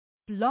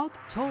Blog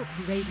Talk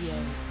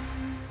Radio.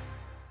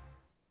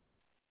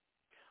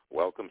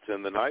 Welcome to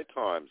In the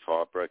Nightime'S,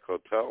 Heartbreak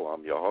Hotel.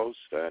 I'm your host,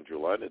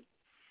 Andrew Leonard,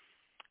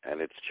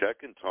 and it's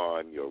check-in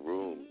time. Your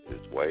room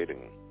is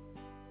waiting.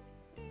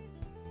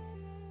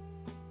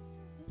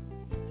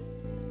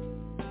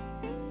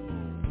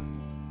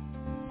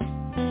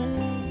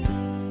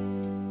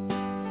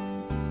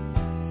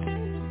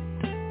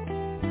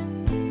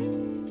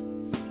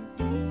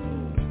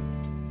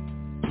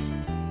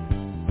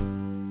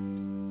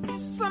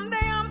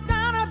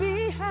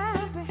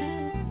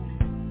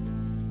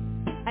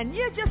 And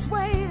you just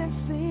wait and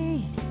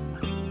see.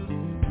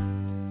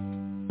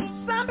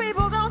 Some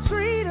people don't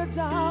treat a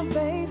dog,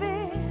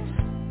 baby,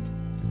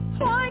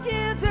 like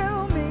you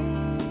do me,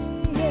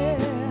 yeah.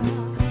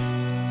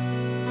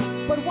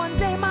 But one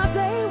day my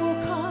day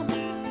will come,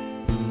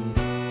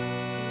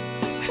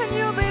 and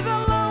you'll be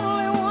the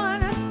lonely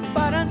one.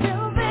 But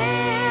until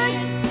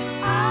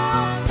then,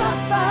 I'll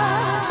suffer.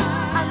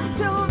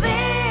 Until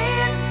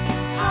then,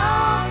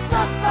 I'll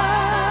suffer.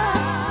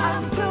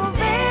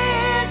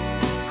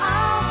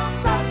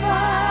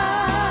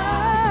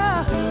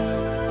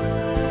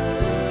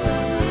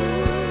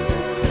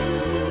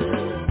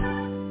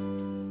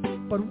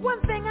 But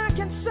one thing I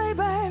can say,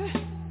 baby,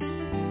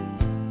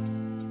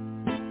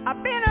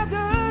 I've been a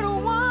good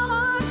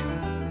woman.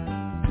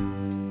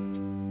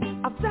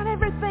 I've done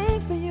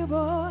everything for you,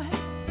 boy.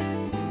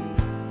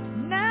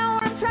 Now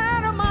I'm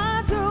tired of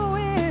my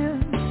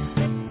doing.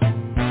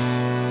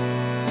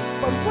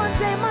 But one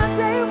day my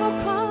day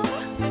will come,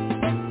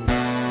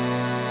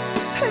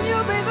 and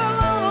you'll be the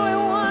lonely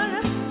one.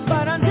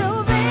 But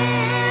until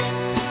then,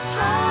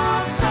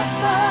 I'll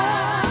suffer.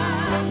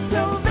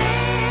 Until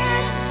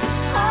then,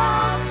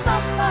 I'll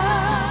suffer.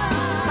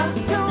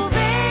 Until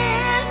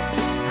then,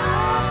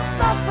 I'll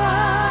suffer.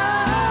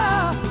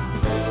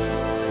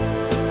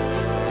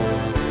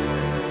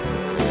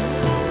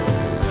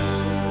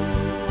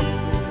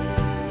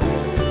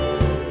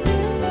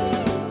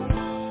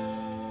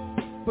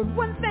 But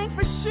one thing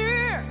for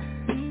sure,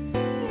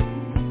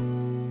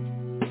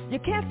 you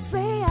can't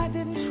say I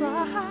didn't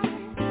try.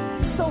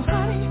 So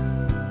honey,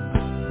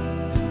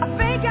 I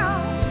think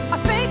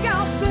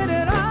I'll sit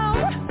it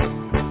out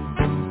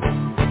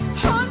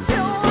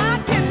until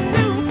I can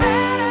do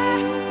better.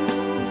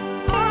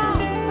 Oh,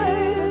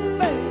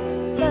 baby,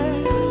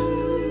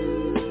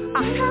 I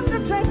have to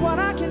take what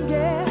I can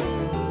get.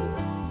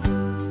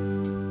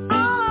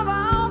 All of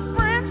our old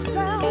friends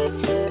tell me,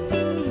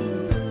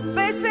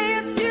 they say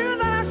it's you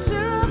that I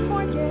should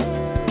forget,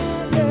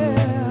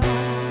 yeah.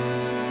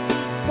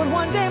 But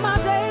one day my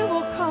day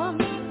will come,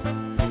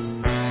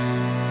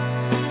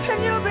 and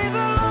you'll be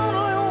the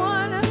lonely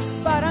one.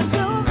 But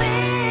until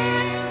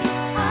then,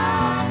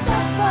 I'll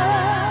suffer.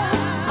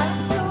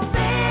 Until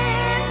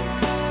then,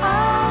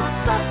 I'll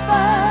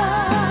suffer.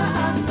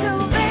 Until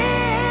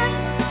then,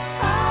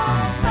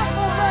 I'll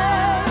suffer,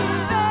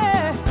 baby.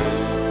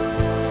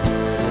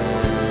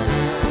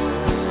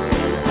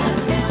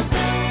 Until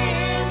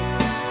then,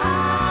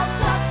 I'll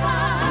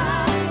suffer.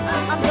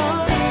 I'm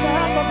gonna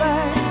suffer,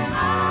 baby.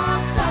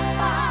 I'll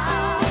suffer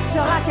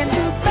till I can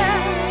do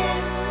better.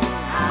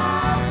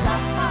 I'll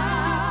suffer.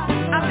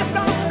 I'm just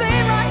gonna stay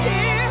right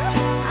here.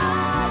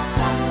 I'll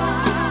suffer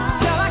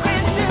till I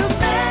can do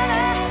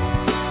better.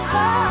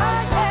 Oh,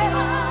 yeah.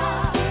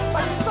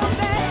 But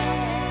someday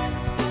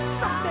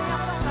I'm gonna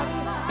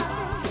suffer.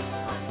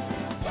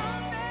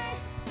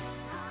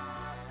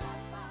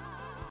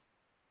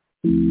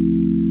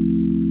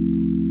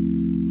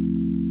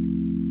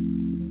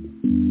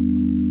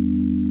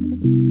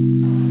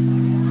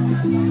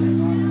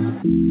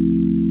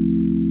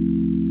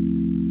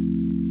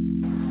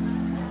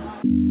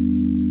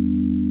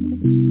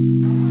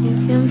 You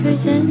can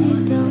pretend you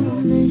don't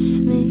miss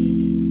me.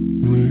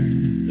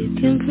 You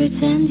can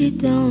pretend you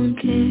don't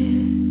care.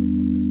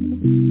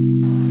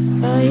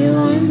 All you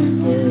wanna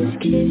do is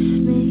kiss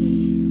me.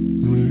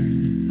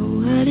 Oh,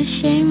 what a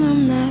shame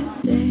I'm not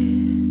there.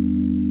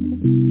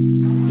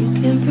 You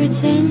can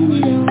pretend you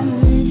don't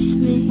miss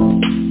me.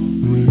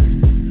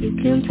 You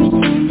can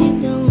pretend you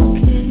don't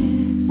care.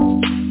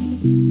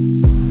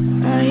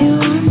 All you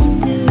wanna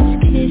do is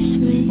kiss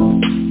me.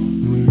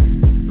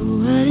 Oh,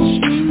 what a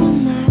shame I'm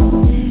not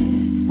there.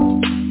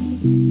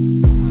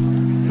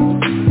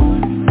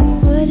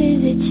 What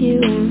is it you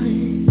want?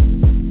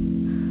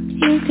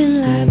 You can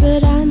lie,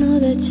 but I know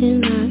that you're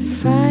not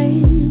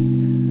fine.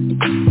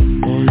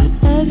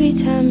 Every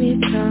time you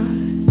talk,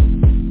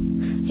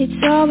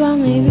 it's all about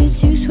me, but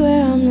you swear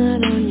I'm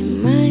not on your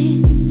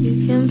mind. You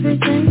can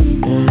pretend you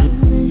don't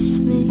miss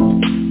me.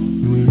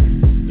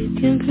 You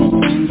can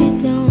pretend you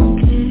don't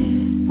care.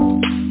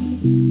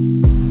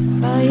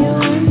 All you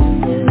wanna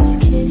do is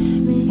kiss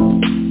me.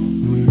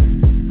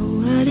 Oh,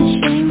 what a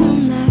shame I'm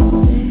not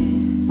there.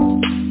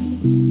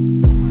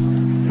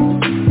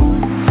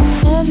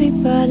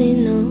 Everybody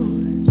knows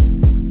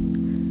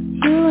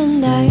you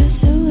and I are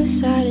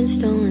suicide and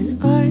stolen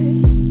art.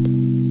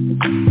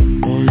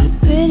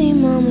 Pretty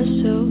mama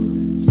soul,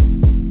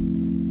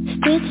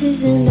 stitches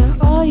into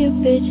all your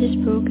bitches'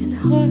 broken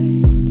heart.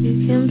 You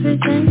can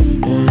pretend you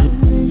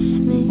don't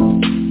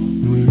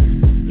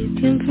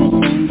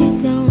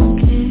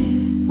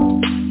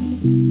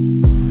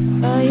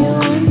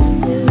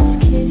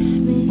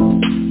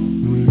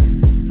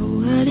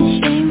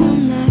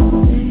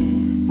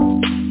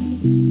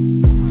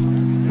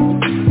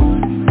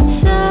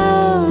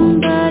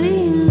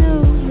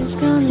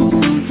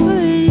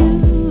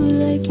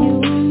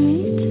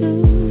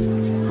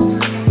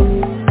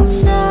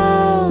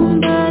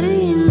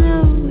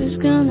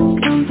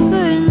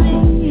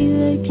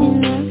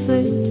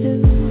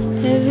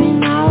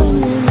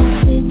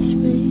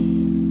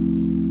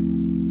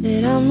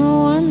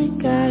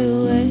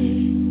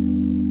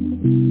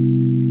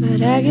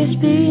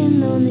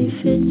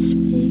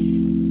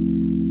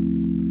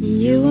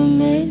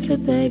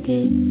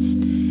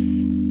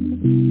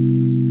This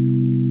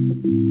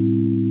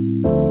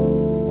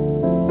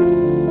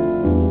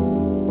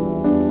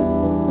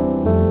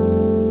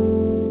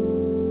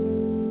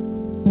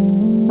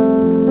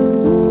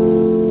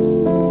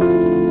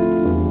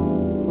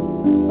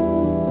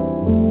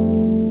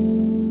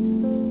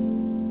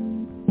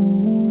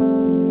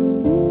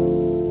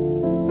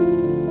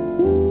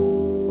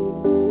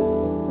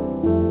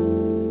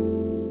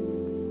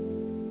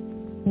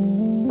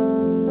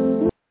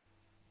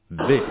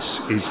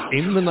is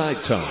In the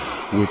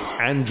Nighttime with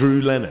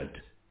Andrew Leonard.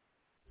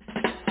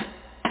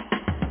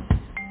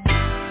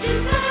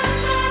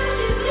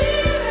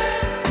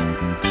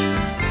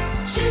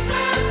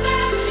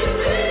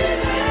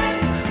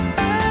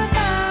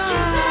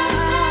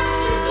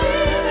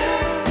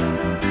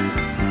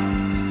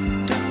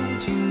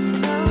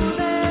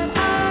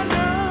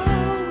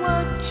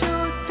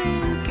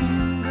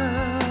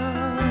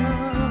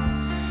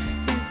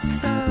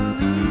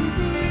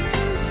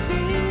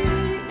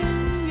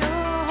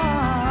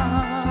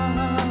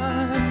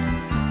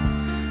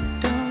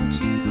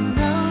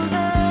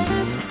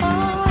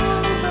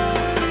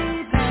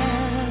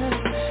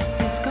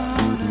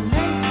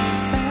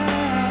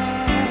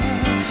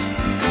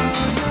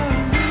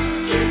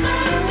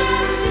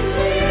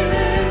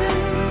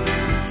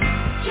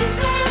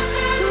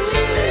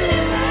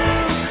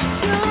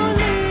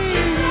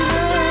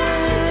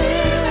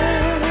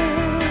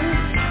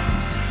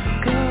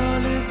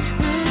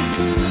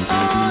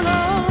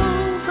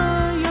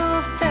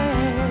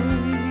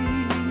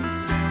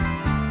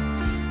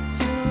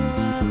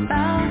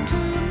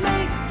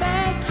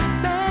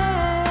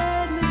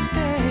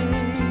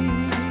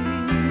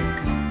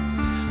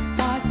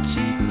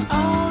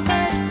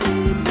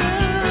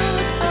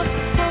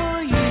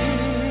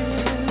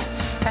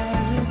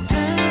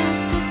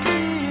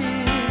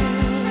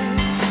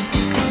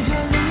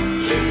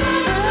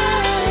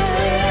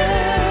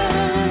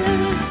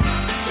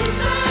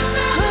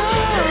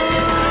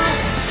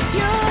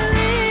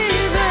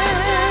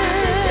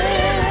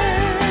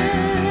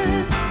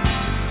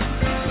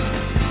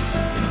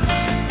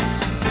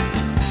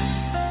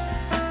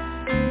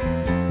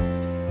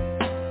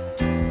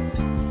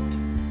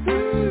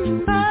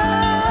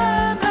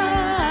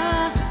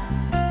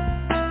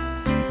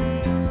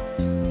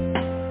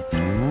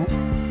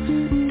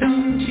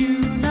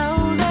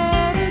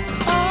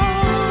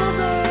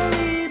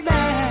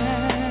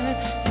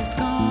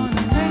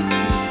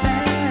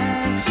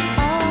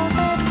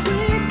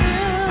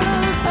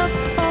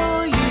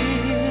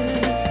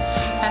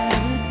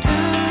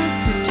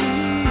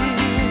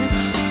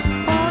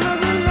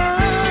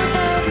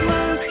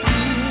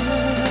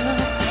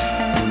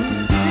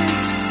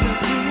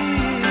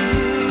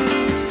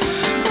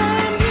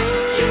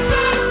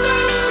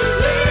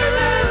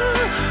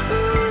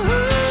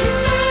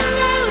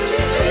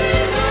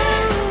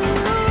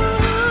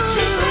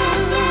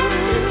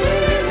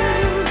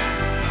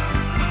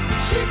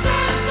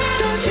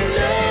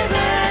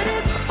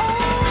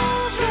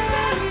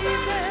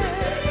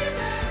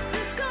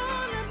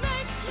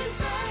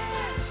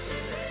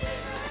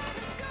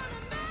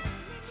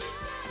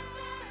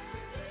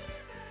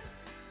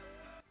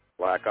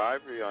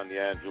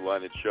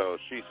 Show.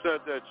 She said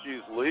that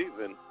she's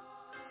leaving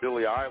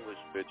Billie Eilish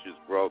bitches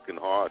Broken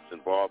Hearts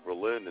and Barbara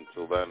Lynn.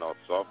 Until then, I'll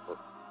suffer.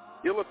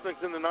 You're listening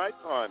to the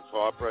Nightime's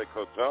Heartbreak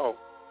Hotel,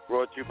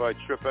 brought to you by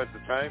Trip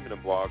Entertainment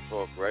and Blog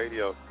Talk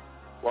Radio.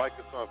 Like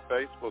us on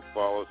Facebook,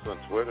 follow us on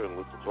Twitter, and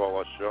listen to all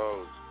our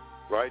shows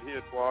right here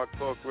at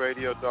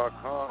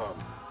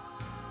blogtalkradio.com.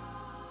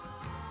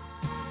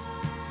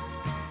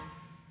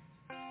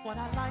 What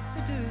I like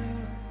to do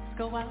is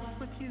go out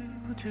with you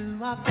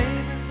to our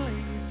favorite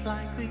place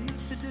like we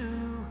used to do.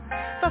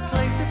 The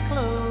place is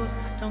closed,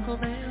 don't go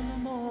there no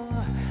more.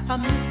 I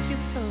miss you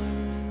so,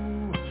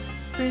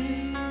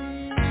 since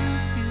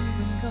you've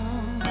been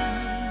gone.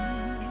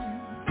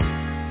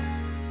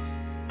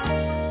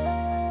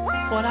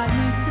 What I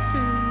used to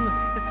do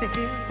is to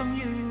hear from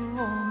you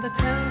on the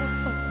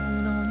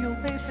telephone on your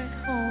way back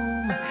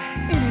home.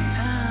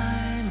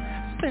 Anytime,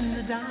 spend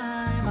a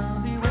dime, I'll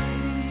be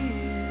waiting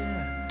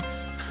here.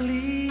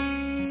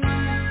 Please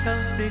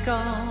don't be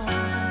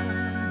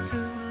gone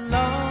too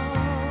long.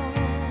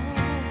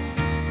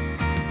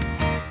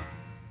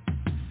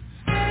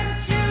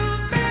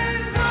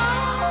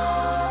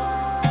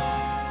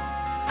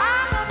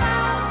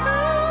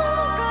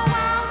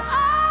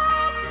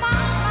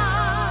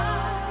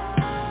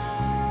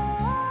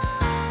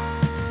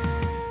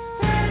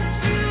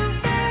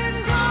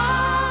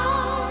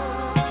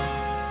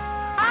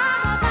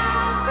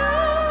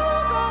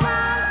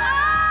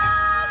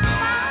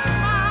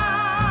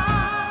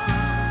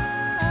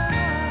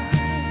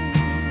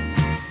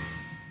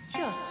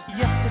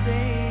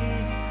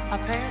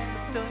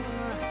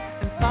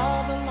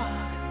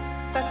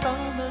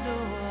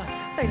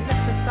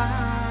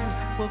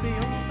 Will be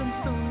open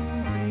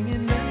soon,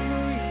 bringing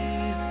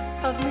memories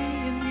of me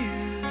and you.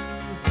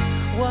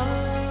 What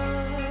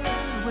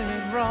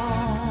went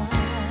wrong?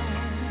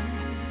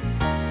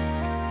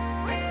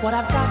 What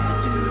I've got to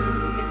do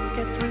is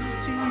get through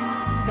to you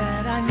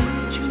that I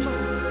need you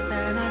more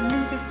than I need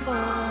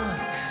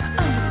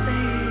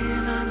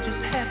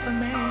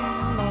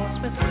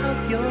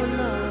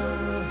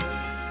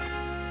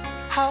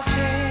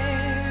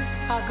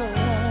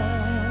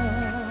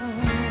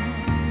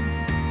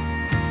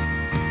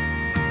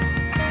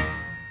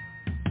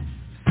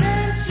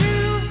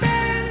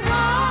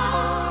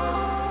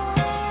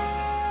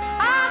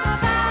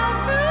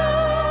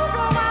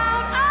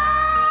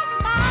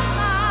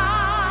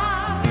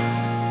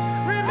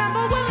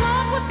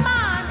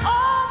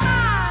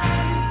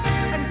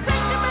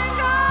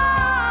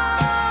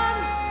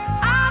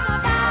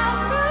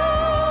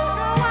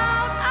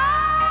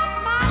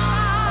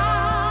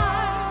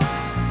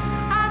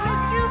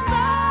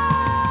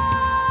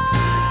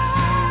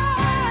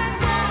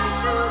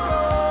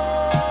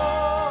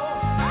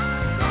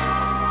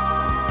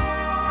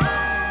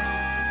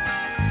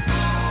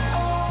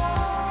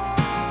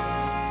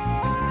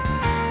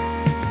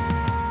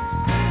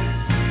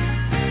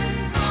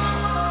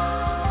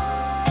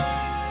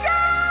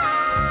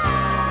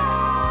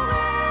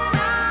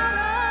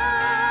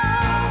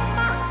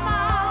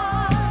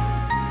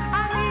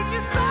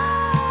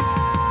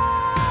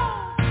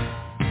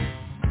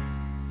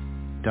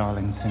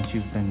since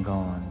you've been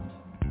gone,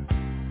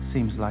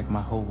 seems like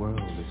my whole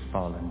world is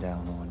falling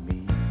down on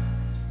me.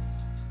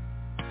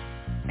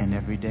 And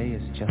every day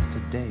is just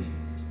a day,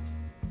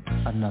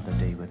 another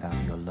day without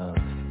your love.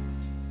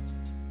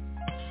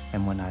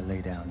 And when I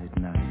lay down at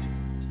night,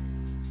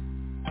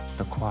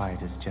 the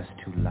quiet is just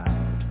too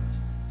loud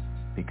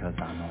because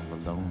I'm all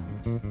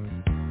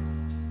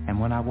alone. And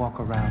when I walk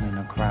around in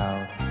a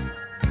crowd,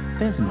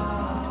 there's no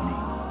one with me.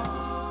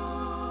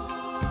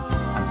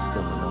 I'm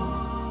still alone.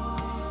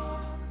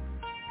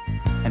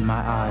 And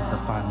my eyes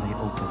are finally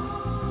open,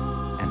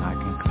 and I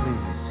can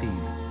clearly see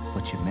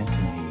what you meant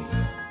to me.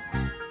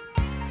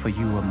 For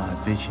you are my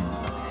vision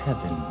of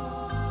heaven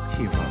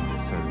here on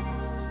this earth,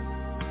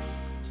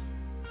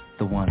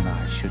 the one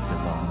I should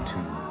belong to,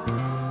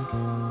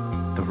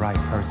 the right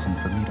person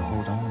for me to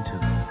hold on to.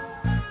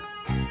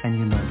 And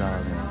you know,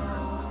 darling,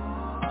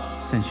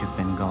 since you've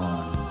been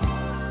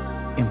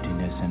gone,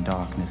 emptiness and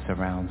darkness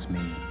surrounds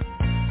me,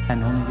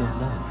 and only your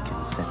love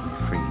can set me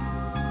free.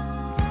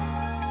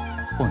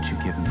 Won't you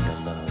give me your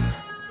love?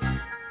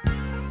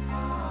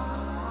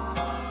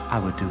 I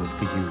would do it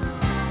for you.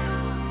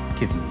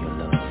 Give me your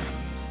love.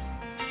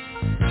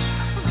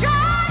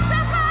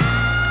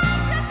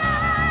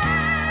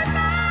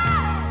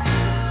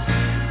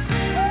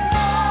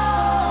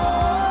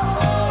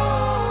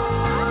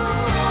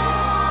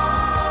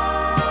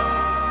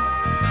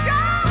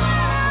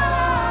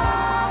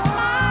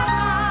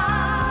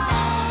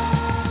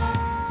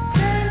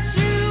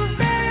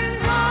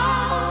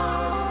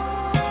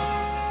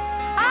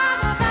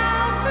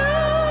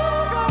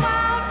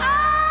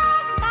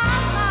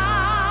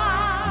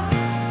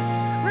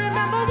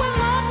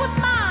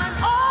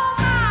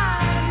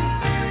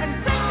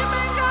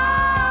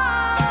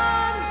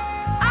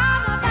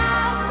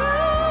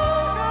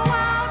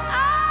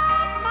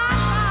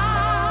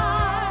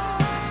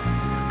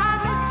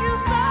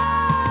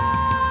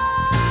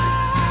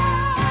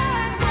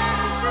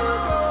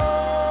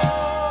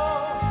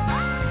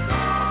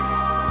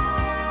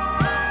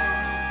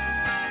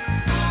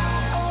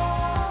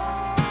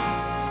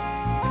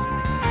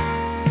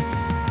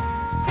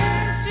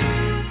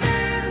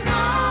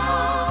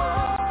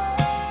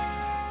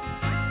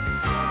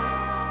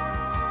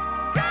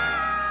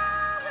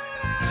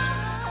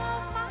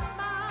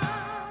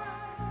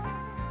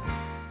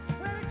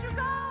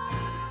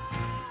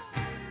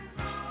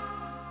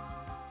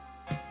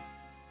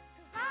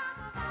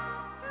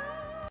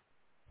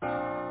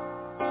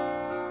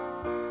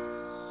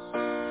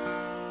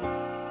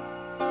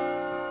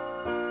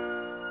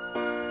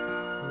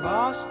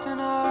 Lost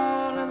and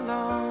all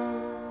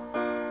alone,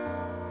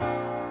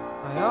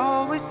 I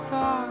always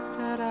thought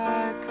that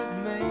I could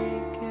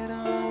make it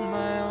on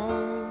my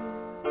own.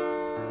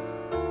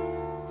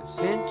 But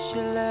since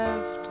you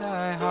left,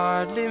 I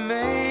hardly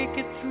make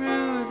it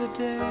through the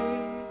day.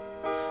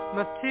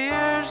 My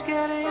tears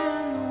get in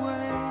the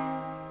way,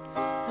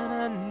 and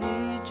I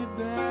need you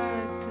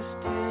back to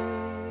stay.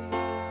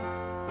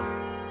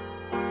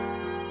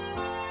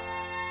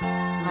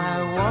 I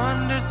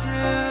wander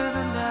through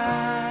the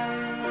night,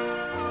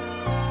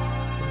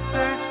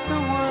 search the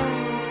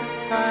world to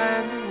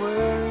find the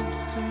words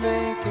to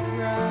make it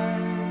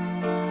right.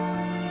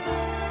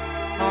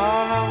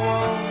 All I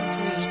want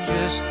is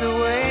just the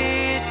way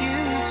it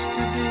used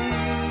to be,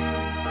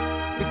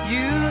 with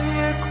you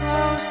here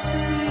close to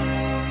me.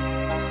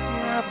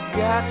 I've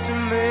got to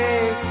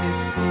make it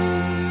see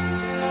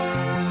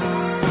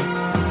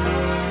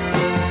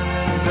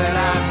that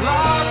I'm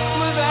lost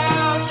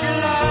without your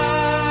love.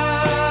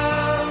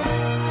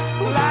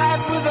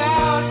 Life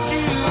without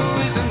you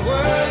isn't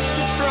worth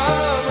the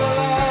trouble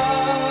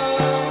of.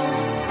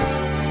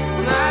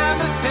 I'm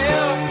as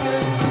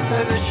helpless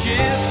as a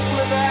ship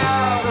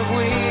without a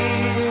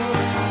wheel,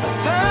 a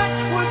touch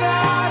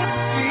without a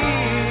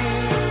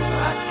feel.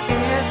 I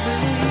can't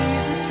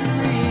believe it's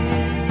real.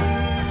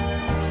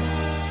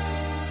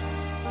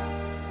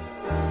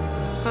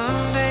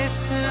 Someday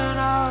soon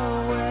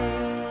I'll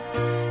wake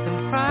and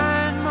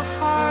find my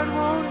heart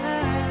won't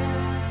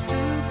have to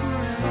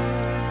break.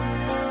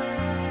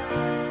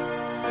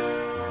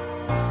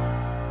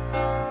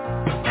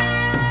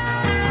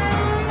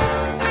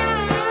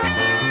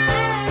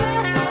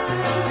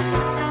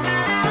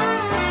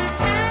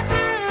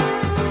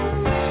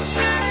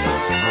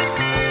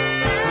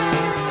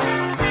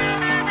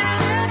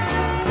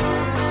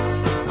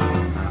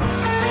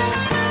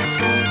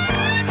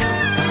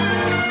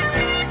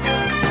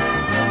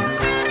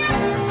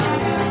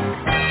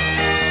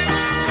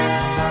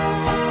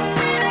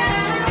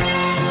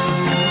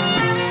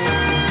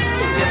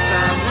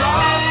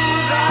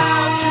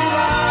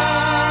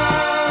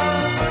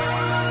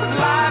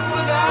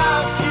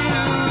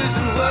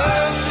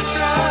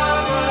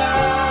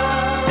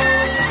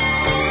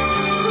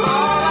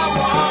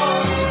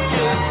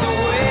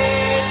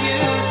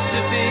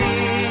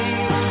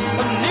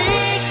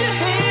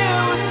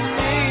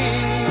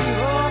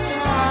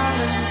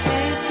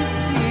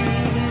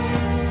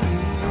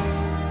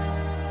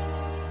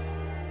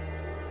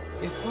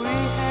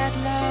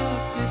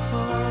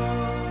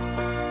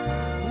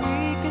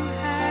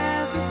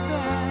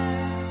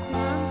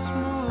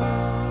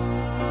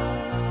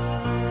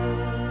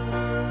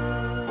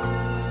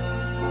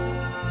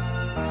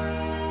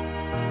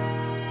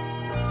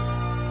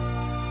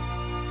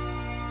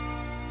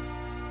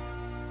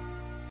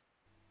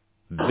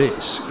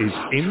 This is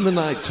In the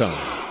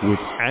Nighttime with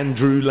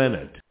Andrew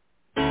Leonard.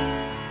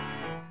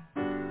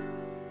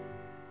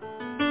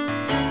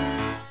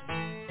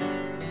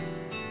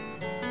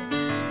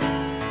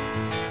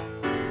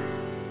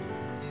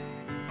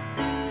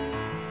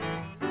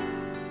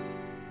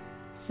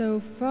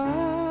 So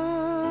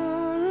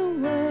far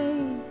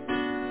away,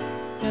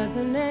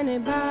 doesn't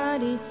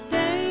anybody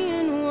stay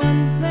in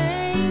one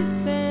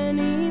place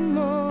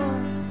anymore?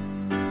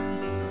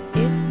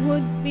 It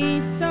would be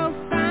so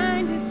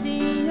fine to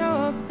see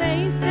your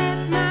face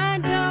at my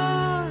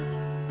door.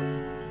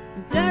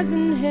 It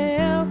doesn't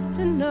help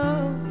to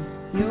know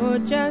you're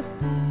just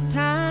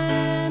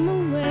time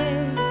away.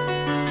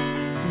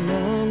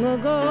 Long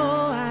ago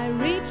I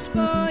reached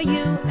for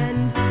you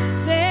and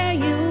there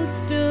you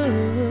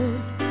stood.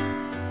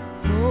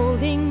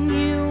 Holding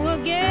you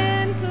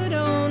again could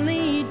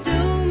only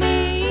do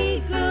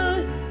me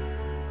good.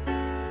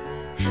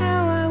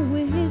 How I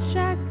wish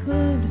I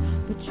could,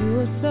 but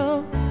you're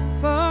so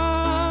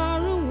far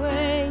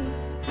away.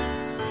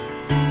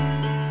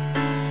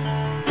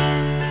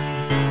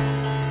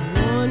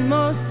 One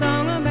more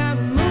song about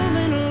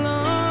moving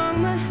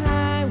along the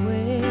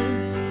highway.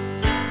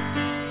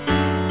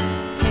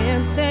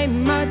 Can't say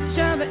much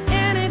of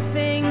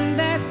anything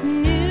that's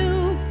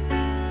new.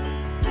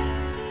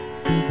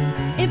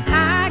 If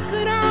I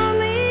could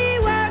only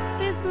work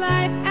this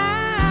life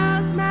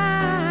out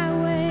my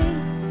way,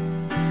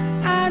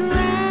 I'd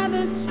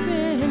rather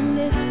spend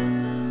it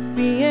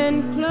being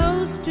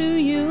close to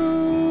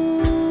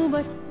you,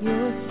 but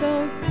you're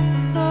so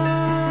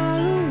far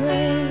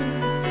away.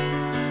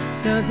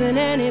 Doesn't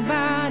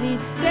anybody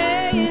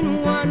stay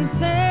in one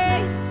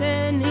place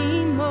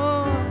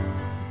anymore?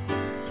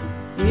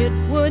 It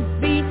would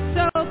be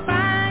so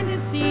fine to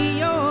see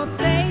your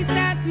face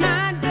at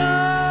my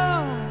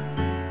door.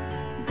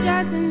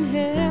 Doesn't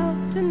help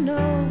to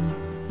know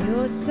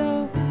you're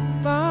so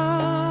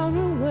far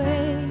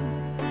away.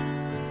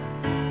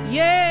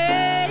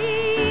 Yeah,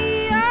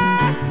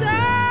 you're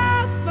so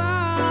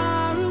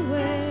far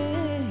away.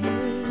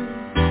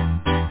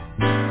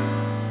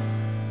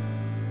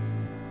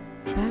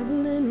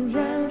 Traveling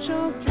around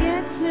sure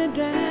gets me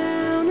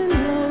down and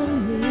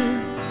lonely.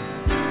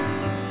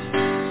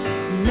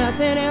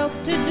 Nothing else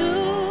to do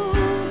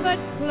but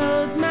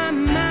close my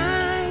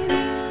mind.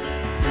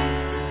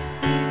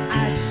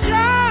 I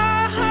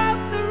sure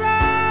hope the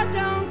road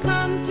don't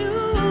come to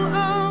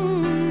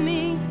own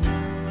me.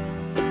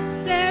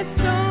 There's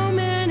so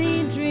many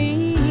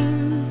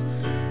dreams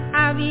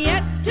I've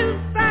yet to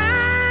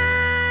find,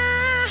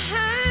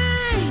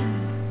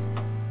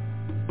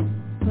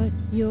 but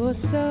you're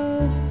so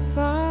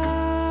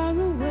far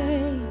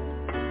away.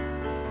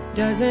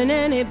 Doesn't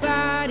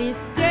anybody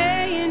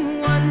stay in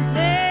one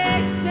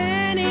place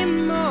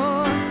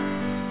anymore?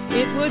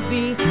 It would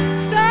be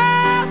so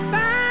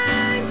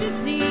fine to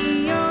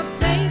see your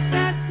face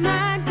at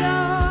my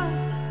door.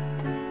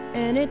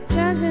 And it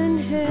doesn't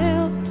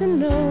help to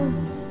know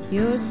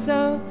you're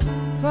so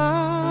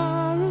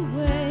far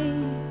away.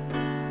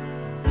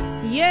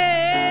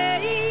 Yeah,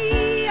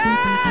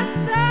 you're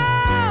so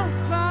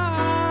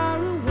far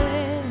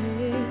away.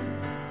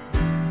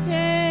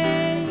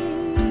 Yeah,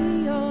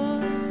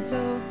 you're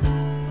so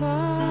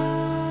far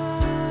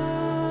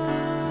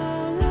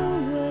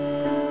away.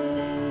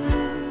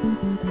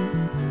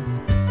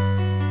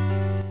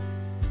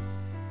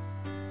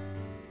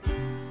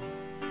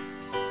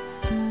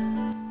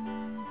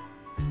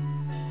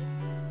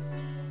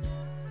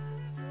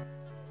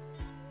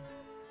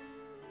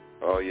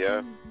 Oh,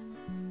 yeah?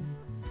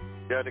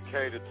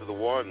 Dedicated to the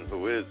one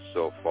who is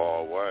so far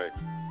away.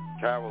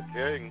 Carole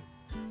King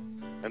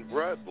and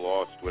Brett,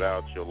 Lost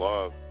Without Your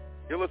Love.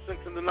 You're listening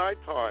to the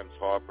Nightime's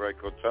Heartbreak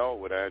Hotel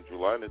with Andrew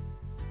Leonard.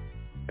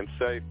 And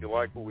say, if you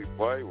like what we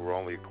play, we're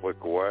only a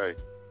click away.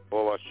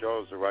 All our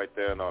shows are right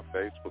there on our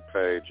Facebook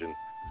page and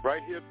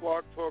right here at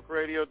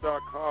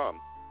blogtalkradio.com.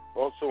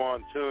 Also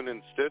on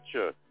TuneIn,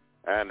 Stitcher,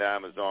 and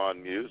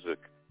Amazon Music.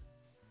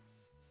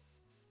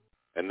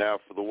 And now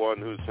for the one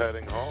who's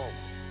heading home,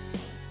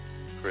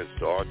 Chris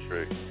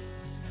Daughtry.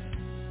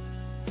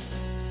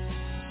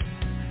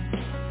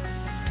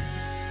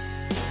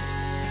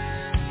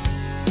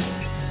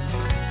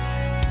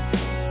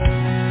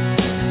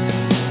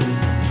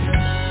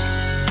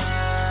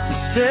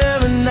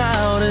 Staring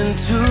out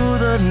into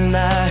the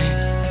night,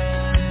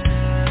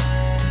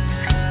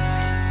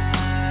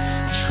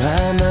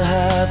 trying to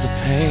hide the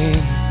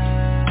pain.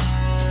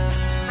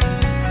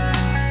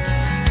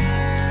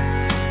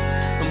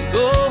 I'm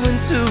going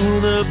to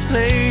the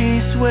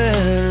place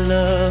where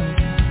love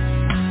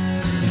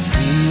and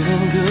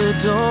feeling good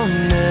don't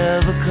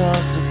never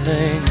cost a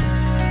thing.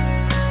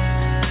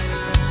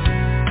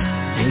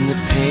 In the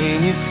pain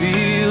you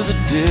feel the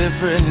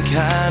different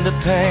kind of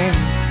pain.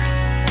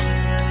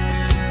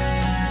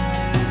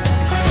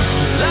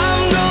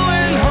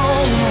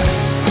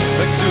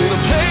 To the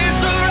place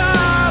where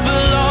I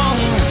belong,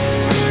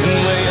 and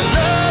where your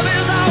love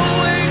has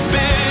always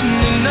been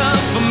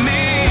enough for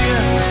me.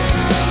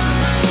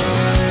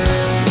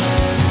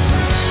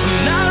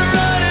 I'm not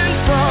running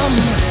from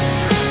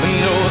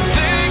no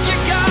thing you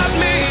got.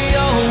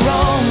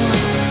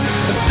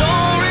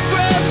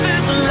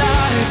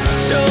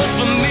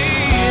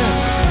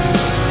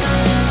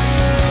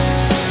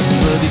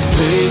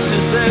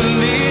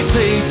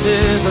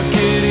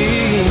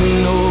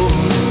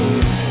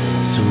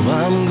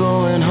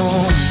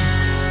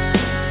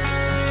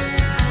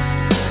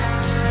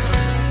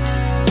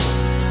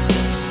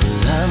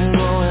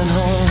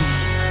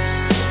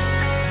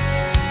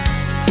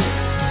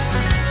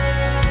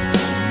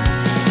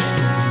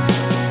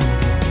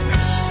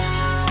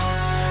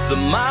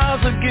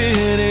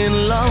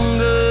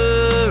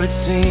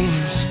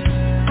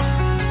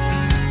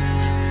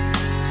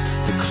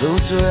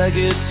 closer I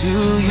get to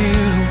you.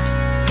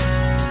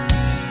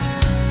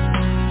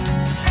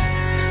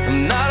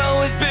 I've not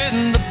always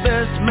been the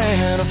best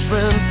man, a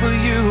friend for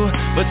you,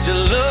 but your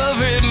love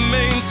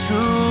remains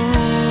true.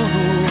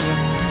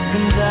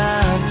 And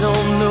I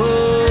don't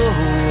know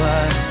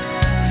why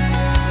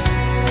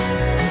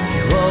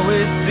you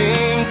always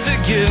seem to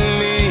give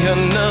me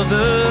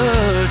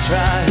another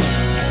try.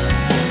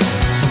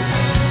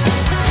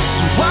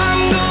 So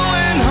I'm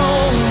going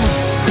home,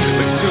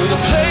 back to the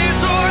place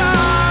where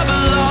I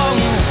belong,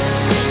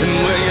 and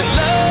where your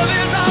love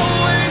has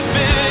always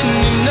been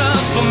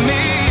enough for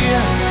me.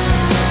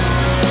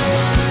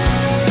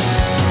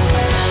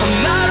 I'm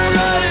not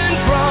running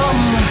from,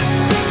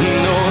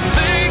 no, I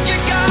think you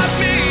got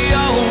me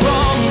all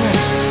wrong.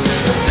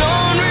 I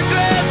don't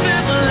regret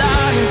this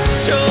life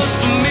just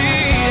for me.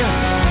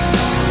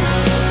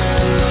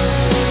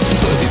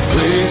 But these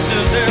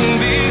places and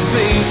these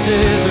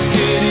faces are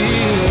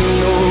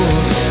getting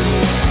old.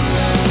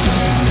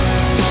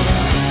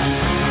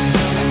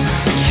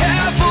 Be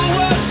careful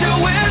what you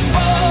wish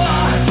for,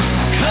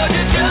 'cause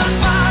you just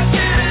might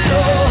get it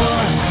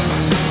all.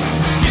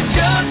 You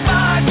just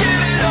might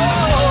get it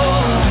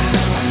all,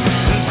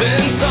 and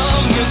then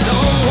some you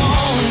don't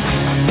want.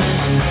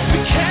 Be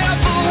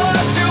careful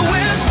what you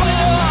wish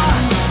for,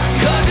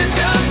 'cause you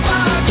just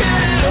might get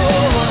it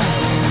all.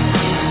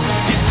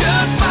 You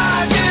just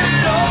might get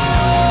it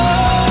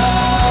all,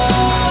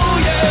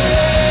 yeah.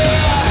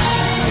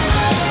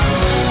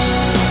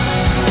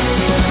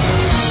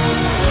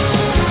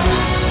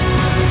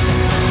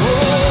 Oh,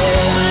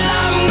 well,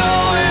 I'm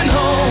going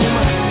home,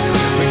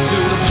 back to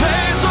the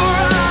place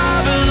where I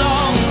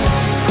belong,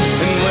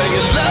 and where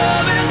your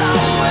love has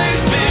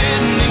always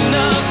been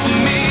enough for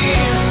me.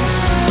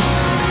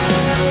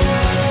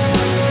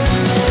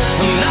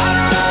 I'm not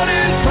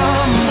running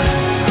from,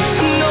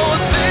 no, I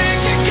think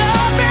you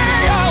got me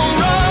all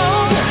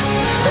wrong.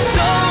 I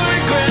don't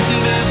regret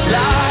this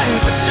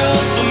life, it's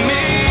just for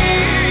me.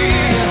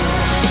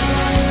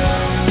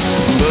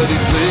 But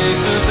these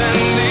places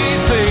and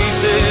these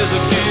faces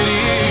are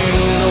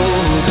getting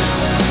old.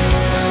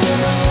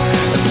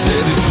 I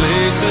said these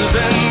places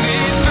and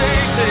these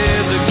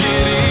faces are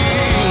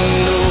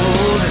getting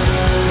old.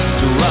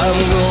 So I'm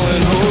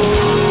going home.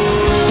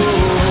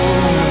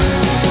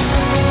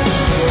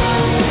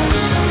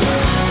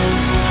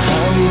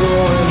 I'm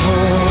going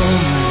home.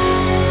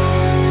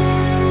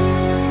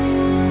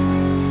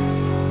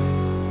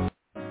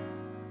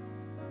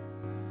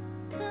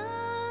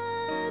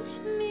 Touch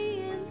me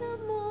in the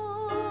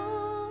morning,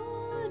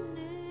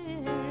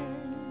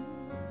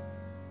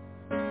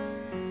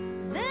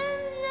 then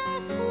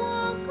just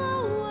walk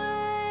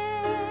away.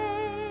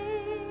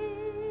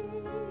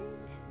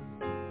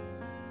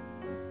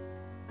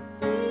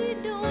 We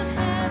don't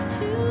have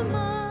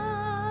tomorrow,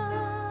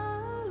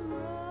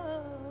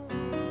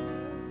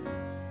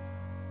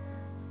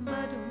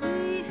 but we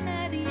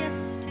had yesterday.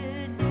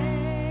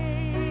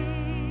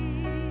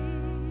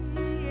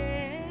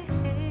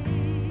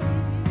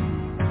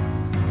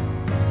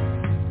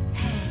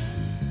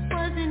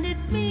 Wasn't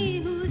it me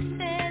who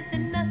said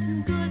that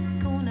nothing good's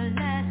gonna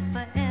last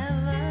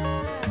forever?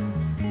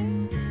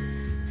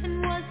 And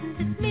wasn't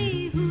it me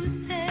who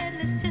said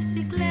let's just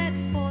be glad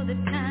for the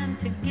time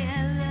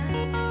together?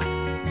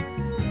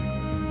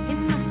 It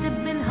must have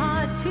been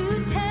hard to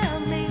tell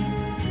me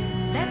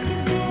that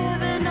you've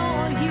given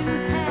all you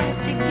had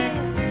to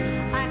give.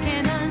 I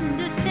can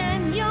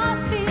understand your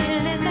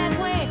feeling that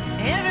way.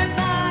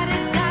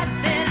 Everybody's got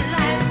their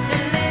life to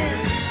live.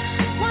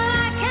 Well,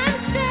 I can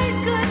say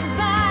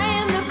goodbye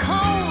in the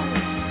cold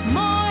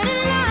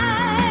morning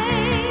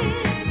light,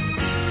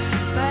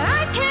 but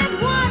I can't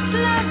watch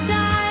love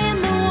die in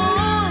the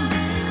warm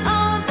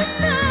of the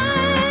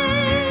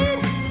night.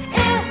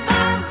 If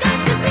I've got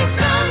to be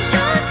strong,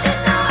 don't you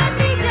know I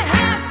need to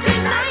have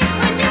tonight?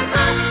 When you're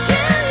gone,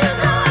 still you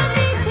know I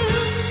need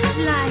to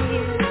lie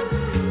here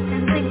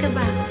and think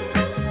about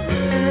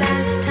the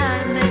last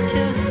time that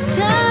you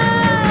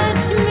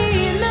touched me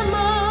in the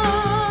morning.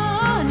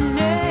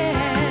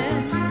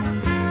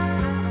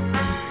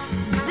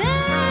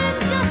 Then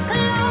just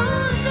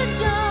close the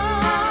door.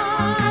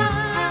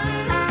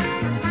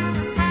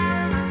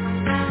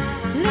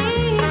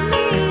 Leave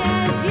me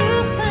as you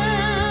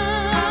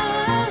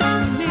found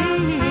me,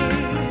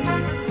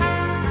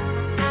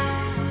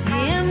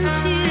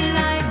 empty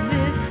like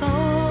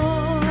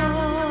before.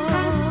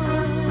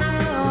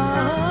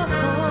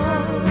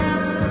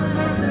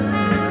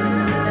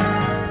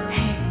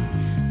 Hey,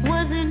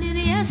 wasn't it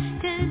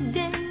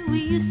yesterday we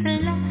used to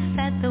laugh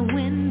at the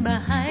wind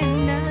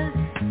behind us?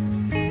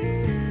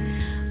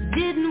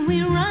 Didn't we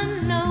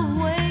run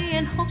away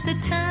and hope the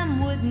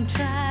time wouldn't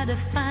try to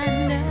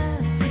find us?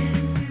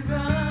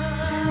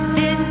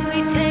 Didn't we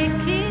take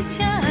each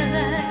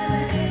other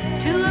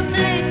to a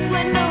place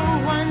where no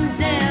one's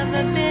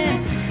ever been?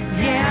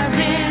 Yeah, I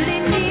really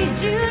need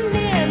you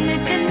near me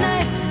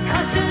tonight,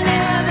 'cause you'll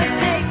never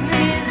take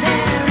me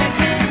there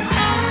again.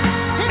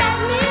 Let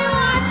me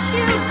watch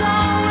you go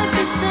with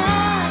the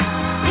sun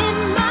in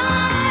my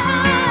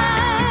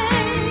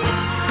eyes.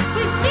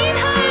 We've seen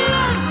how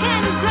love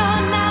can drive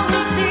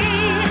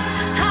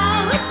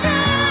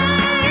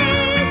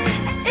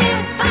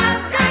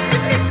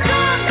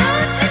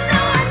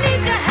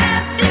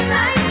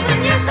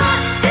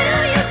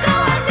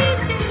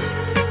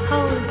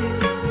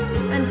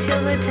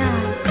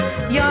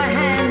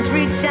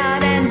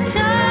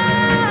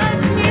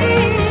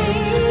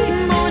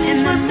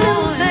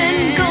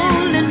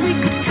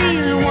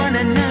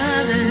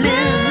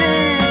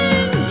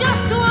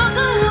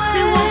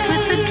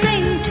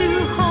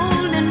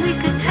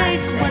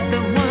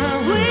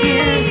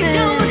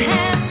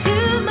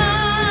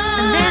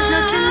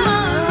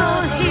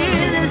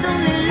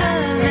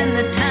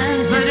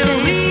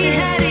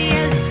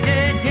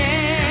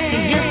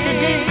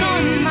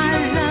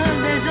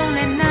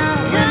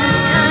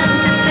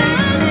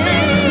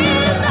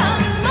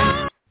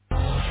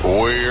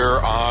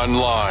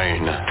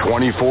online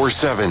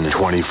 24/7.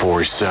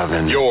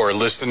 24/7. You're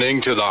listening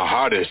to the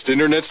hottest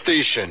internet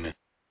station.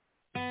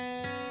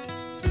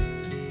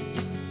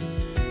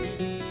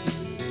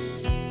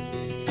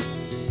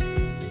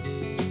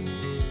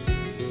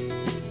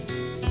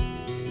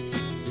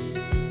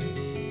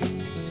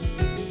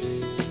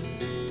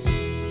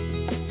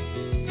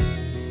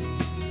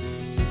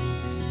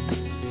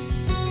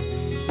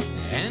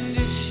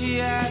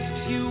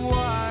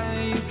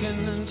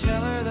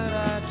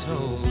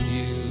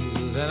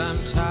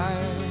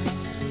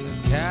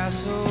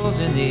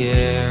 In the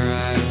air,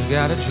 I've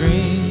got a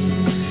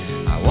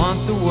dream I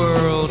want the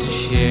world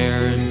to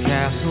share, and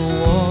castle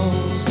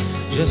walls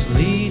just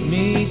lead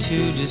me to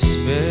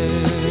despair.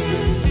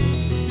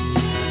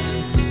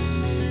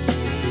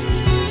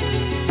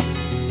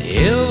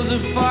 Hills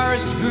of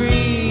forest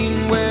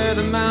green where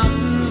the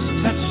mountains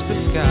touch the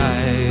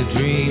sky, a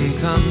dream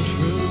come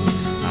true.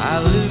 I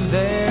live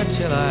there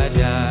till I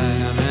die.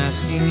 I'm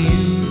asking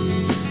you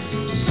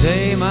to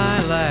say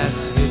my last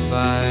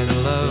goodbye. The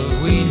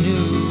love we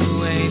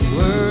knew ain't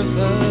worth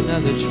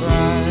another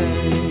try.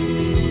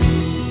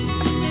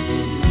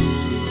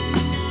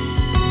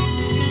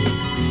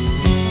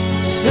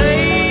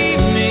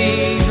 Save me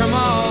from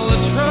all the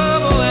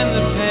trouble and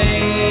the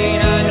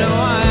pain. I know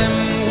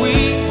I'm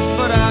weak,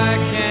 but I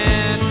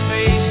can't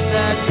face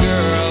that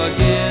girl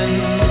again.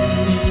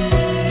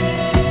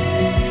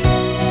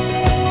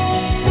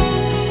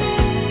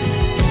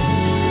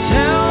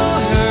 Tell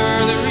her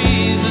the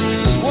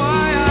reasons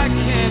why I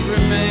can't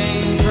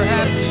remain.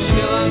 Perhaps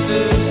she'll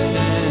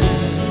understand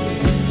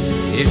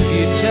if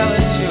you tell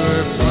it to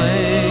her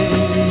plain.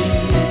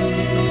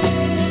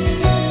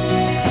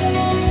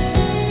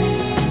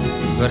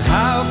 But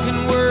how can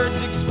words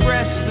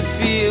express the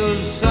feel of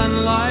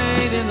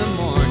sunlight in the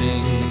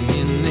morning,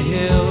 in the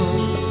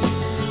hills,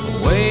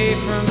 away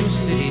from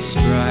city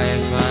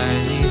strife? I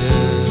need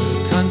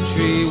a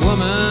country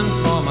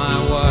woman for my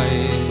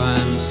wife.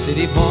 I'm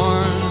city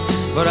born,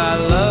 but I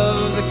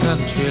love the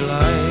country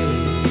life.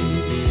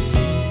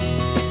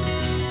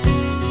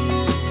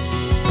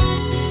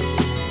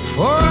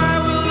 For I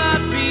will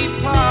not be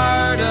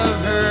part of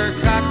her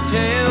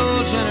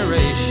cocktail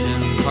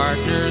generation.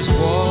 Partners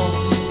walk,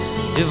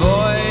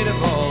 devoid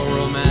of all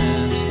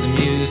romance. The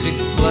music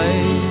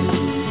plays,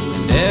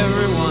 and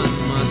everyone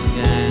must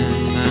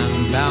dance.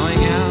 I'm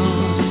bowing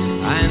out,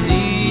 I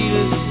need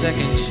a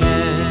second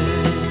chance.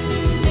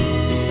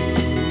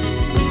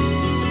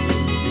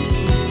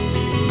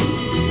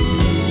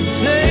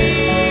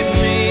 Save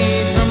me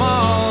from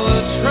all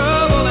the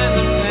trouble and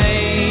the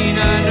pain.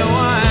 I know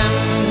I'm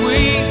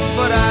weak,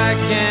 but I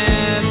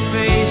can't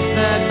face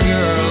that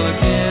girl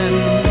again.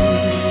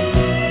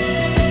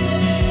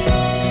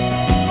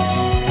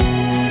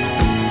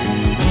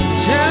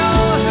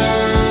 Tell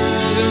her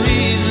the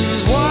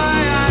reasons why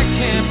I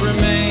can't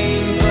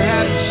remain.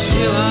 Perhaps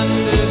she'll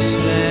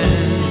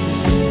understand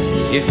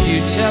if you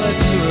tell it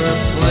to her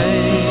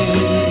plain.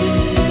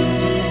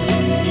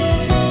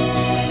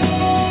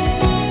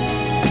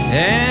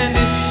 And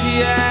if she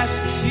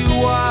asks you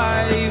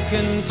why, you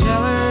can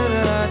tell her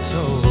that I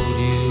told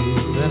you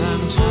that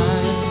I'm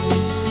tired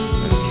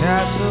of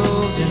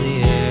castles in the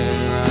air.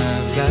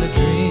 I've got a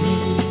dream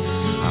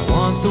I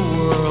want the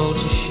world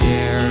to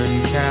share,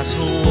 and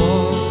castle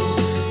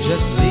walls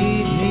just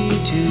lead me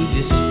to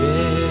despair.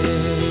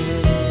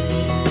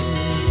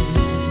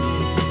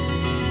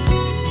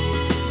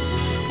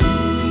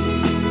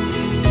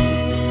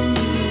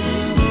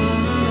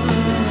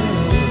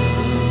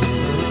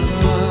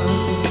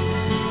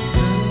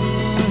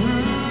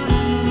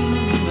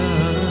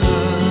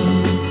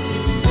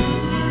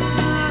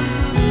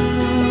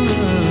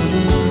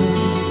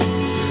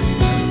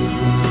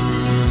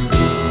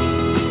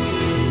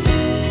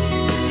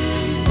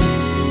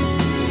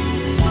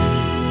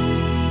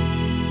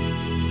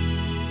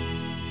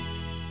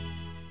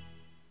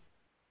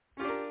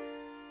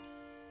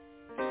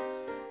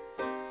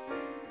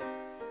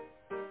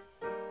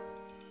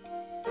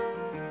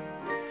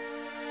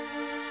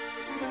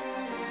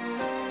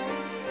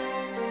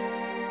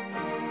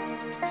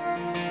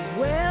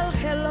 Well,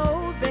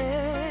 hello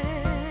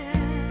there.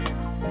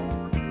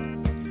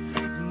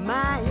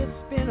 My,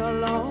 it's been a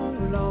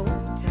long, long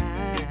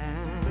time.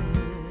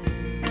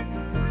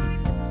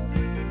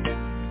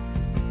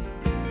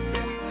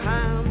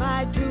 How am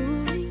I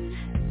doing?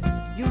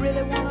 You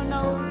really want to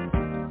know?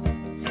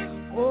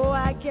 Oh,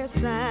 I guess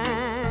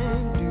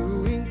I'm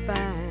doing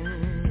fine.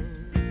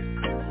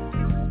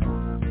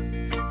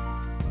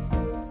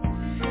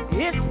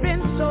 It's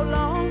been so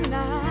long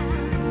now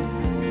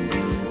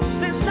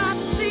since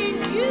I've seen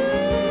you,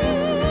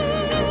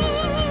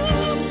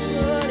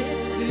 but it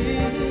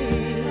feels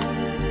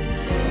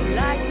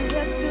like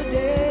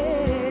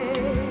yesterday.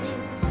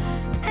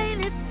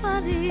 Ain't it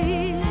funny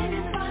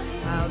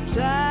how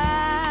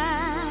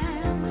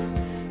time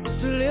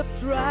slips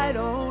right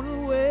on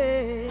away?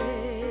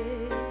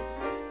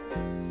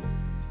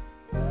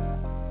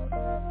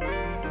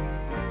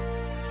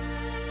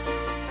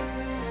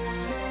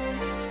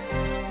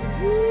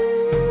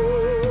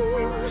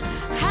 Ooh.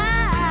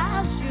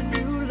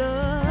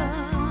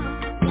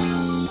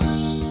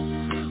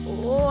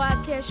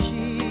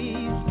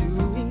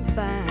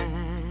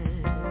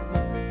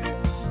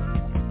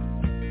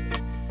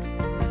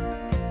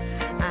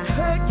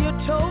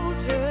 told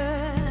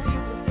her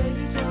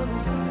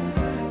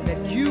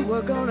that you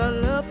were gonna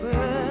love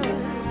her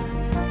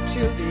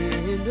till the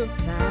end of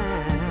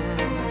time.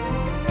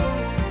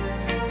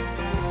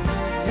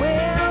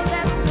 Well,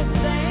 that's the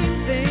same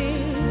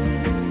thing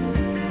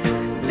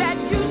that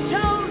you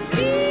told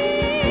me,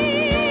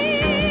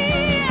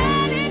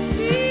 and it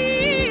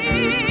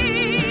seems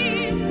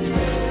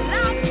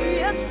like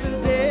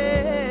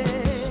yesterday.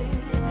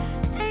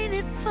 Ain't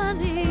it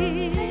funny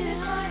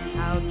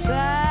how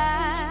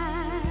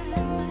time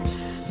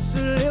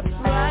slips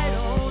right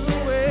on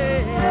away?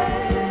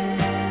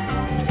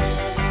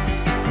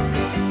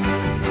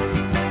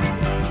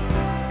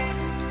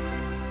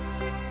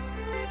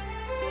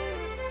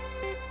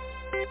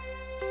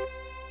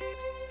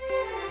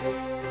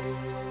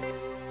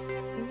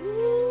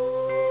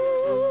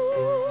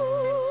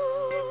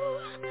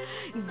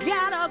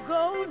 Gotta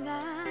go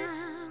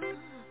now.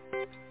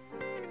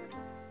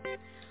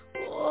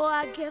 Oh,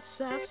 I guess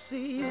I'll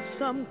see you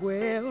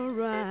somewhere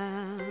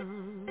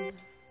around.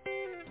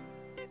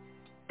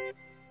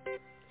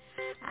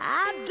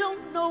 I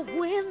don't know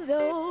when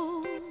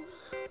though.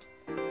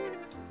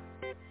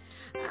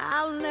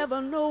 I'll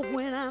never know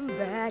when I'm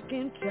back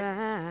in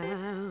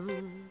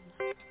town.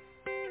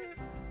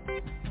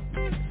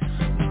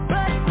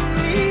 But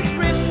please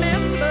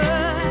remember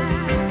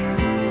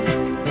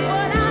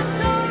what I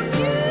told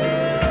you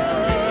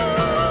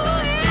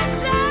in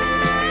time.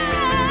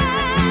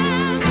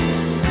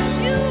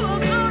 You were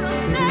gonna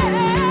say,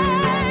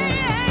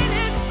 ain't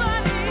it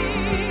funny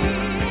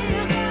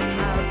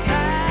how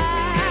time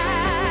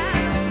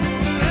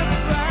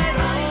slips right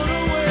on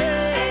away?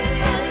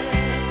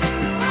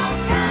 How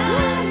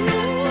time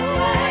slips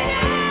away.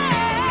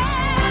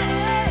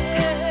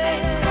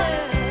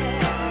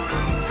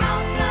 How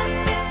time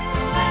slips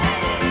away.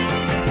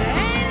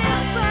 Ain't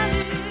it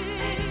funny?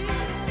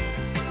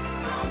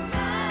 How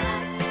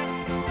time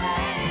slips away.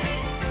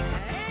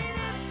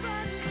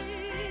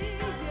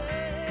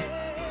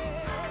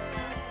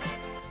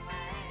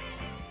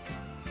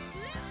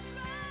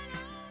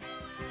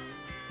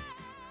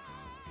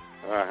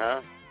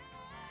 Uh-huh.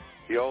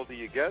 The older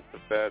you get, the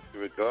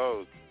faster it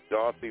goes.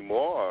 Dorothy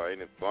Moore,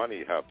 ain't it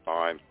funny how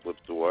time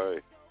slips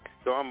away?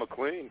 Don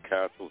McLean,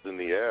 Castles in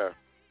the Air.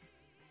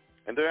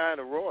 And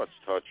Diana Ross,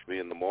 Touch Me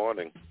in the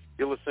Morning.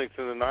 You're listening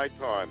to the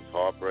Nightime's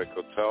Heartbreak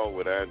Hotel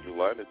with Andrew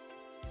Leonard.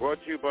 Brought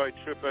to you by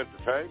Trip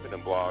Entertainment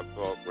and Blog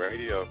Talk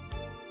Radio. If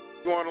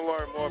you want to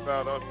learn more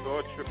about us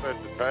or Trip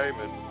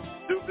Entertainment,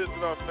 do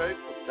visit our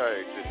Facebook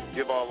page and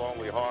give our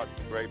Lonely Hearts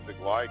a great big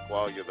like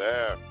while you're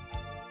there.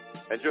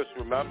 And just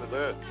remember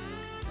this,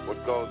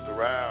 what goes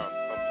around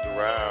comes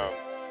around.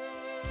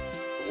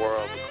 The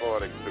world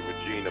according to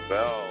Regina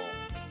Bell.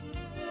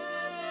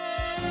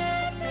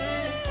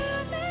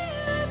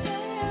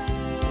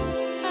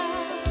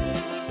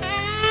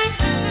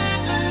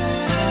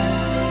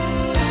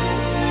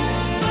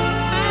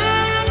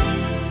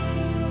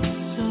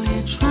 So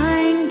you're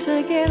trying to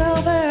get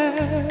over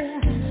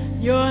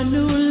your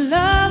new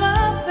love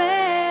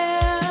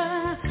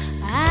affair.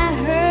 I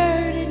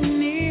heard it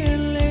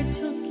nearly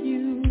took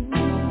you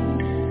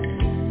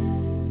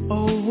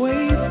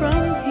away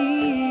from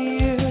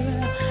here.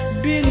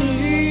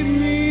 Believe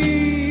me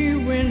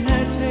when I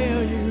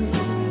tell you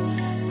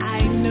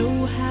I know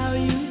how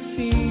you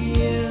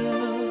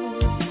feel,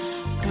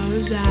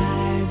 'cause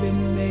I've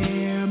been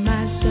there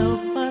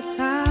myself a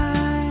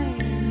time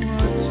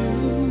or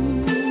two.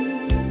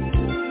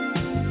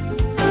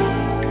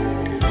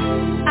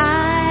 I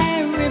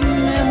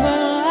remember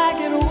like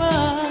it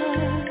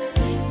was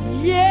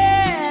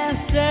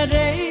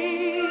yesterday.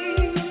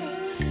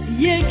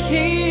 You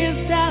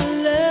kissed our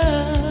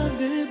love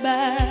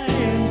goodbye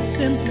and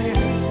simply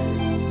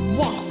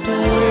walked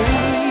away.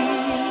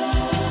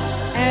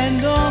 And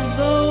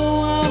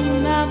although I'm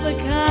not the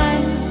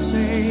kind to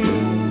say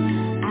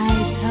I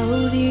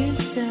told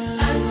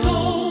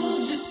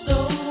you so,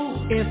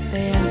 if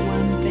there's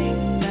one thing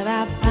that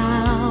I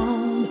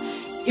found,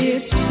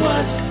 it's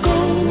what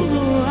goes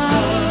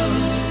around.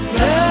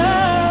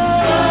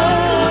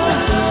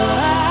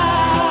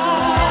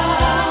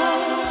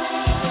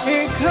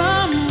 It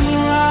comes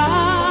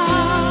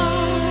around.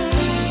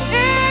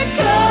 It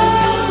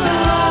comes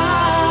around.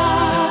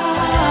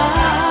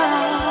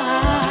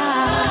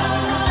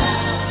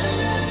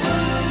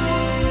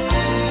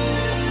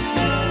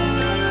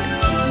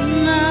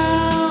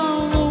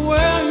 Now the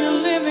world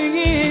you're living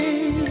in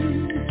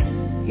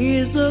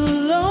is a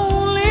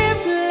lonely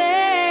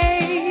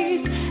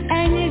place,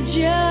 and you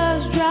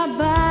just drop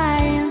by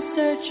in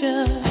search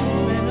of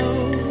an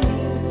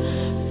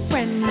old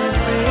friendly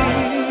face,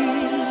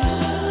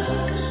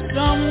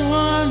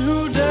 someone who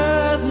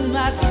does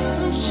not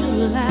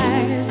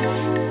socialize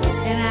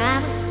in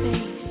outer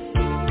space,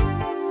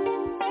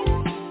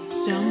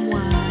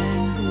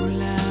 someone who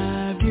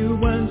loved you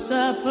once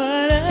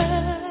upon a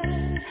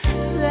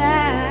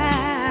time.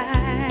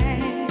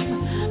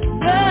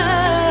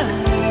 But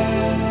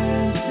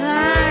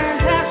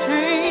times have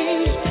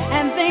changed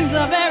and things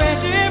are very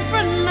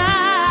different now.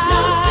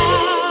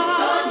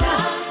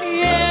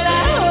 Yet I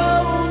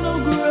hold no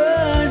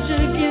grudge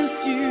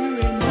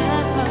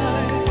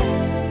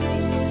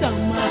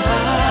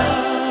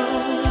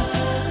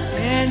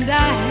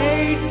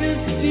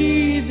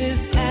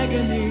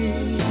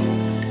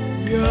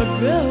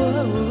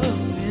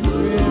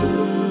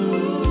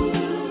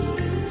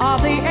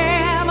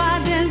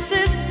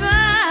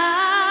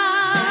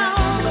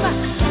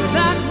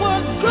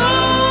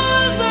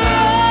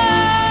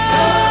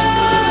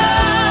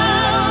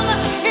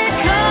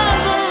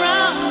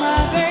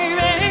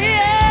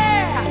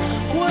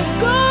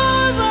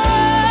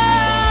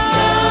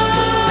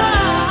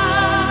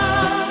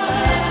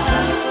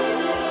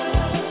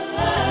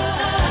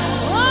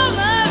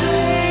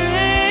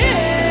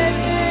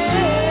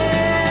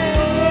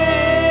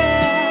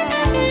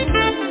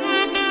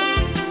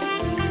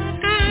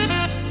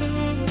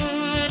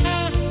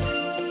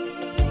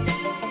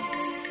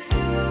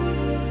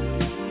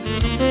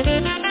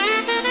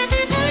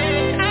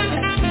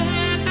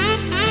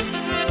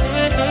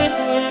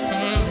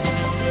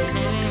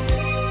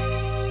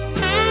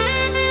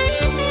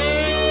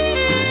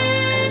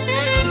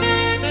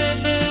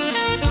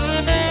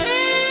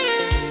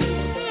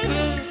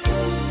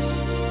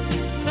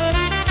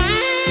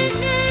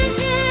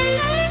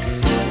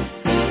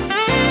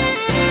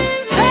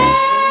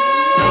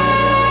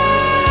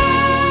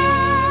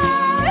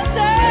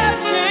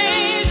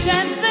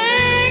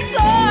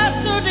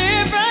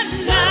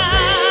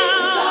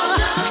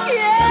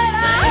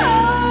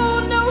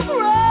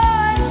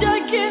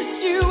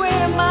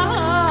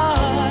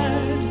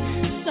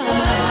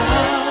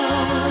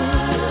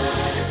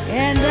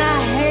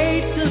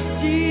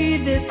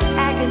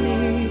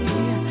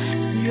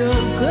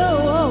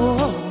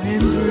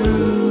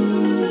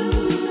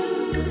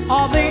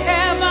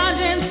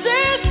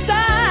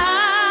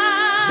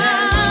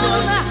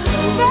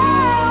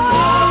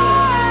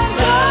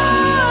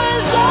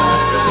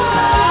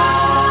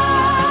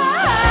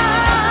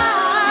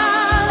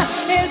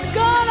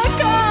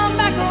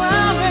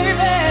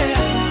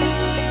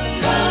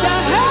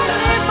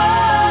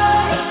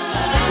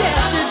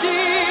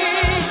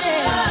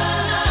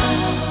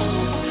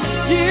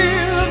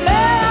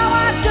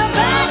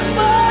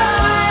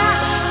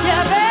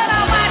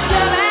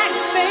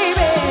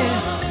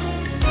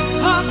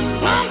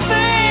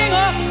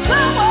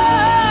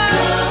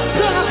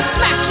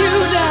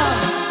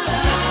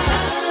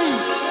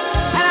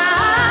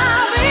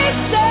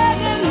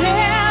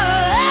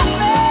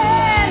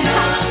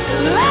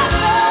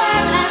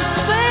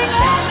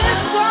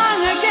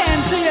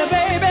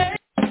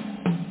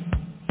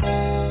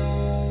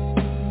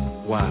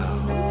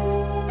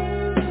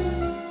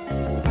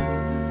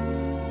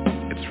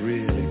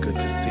really good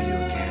to see you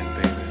again,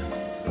 baby.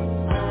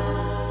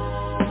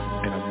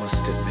 And I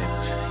must admit,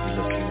 you're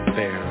looking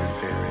very,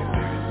 very,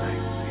 very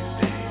nice these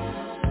days.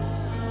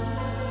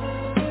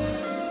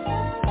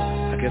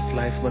 I guess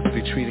life must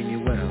be treating you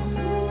well.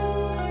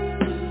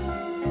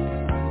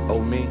 Oh,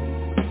 me?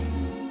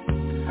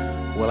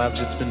 Well, I've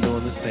just been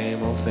doing the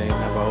same old thing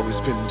I've always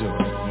been doing,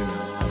 you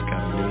know. I've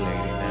got a new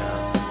lady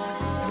now,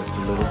 and it's a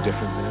little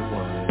different than it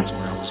was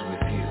when I was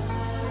with you.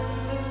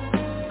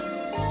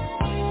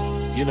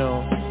 You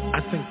know, I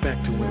think back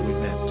to when we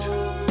met,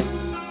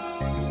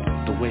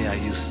 the way I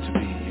used to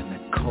be and the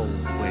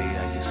cold way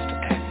I used to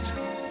act.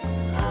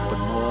 But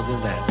more than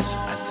that,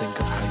 I think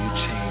of how you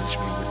changed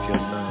me with your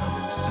love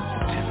and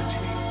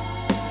sensitivity.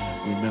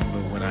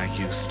 Remember when I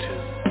used to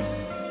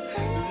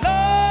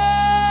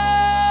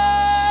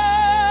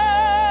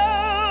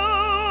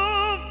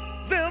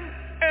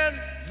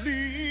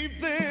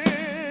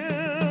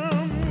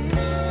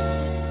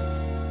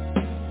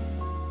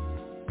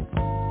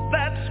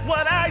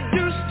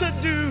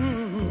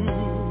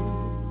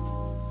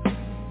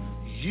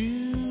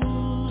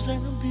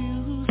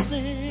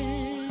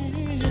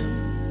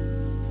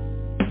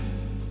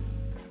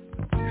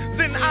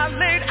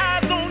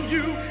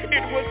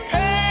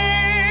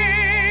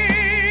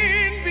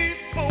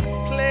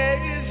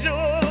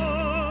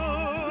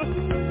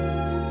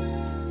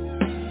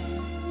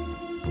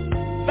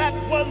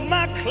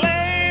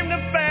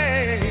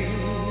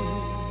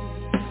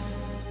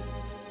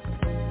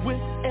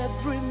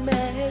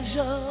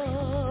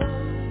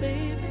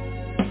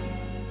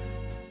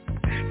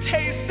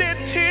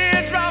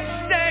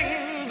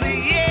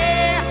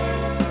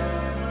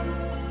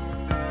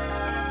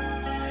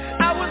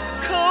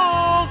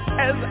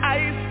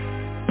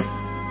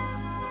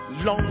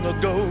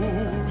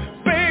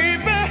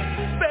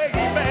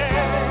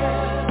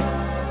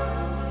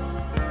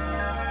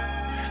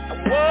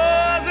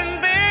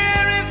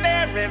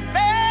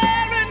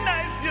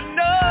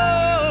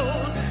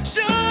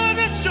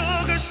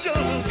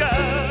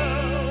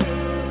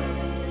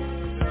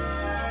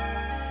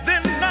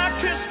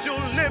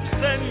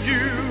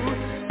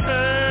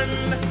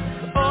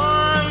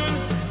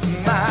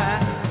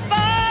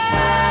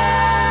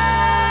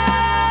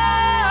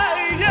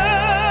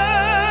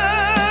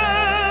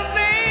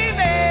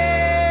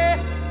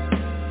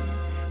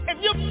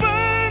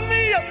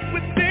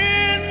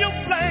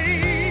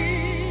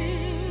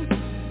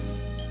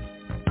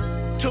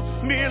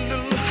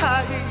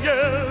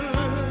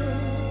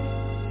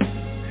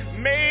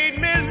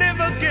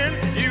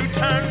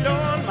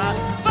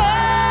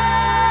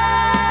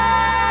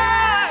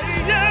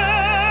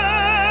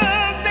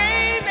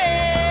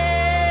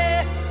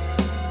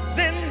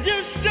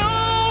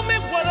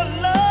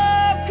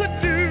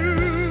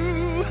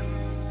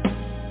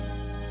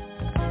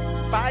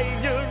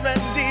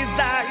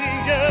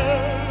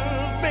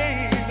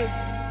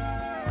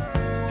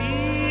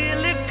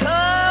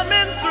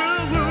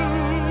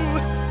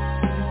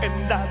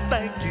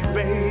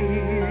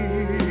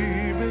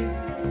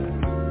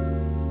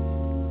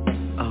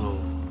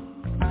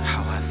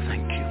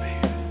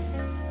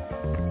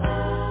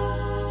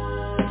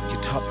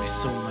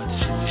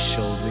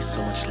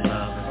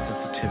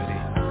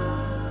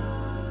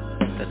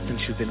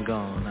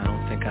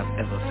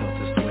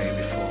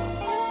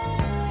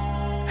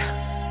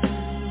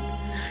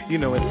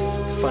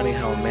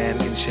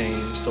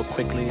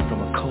quickly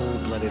from a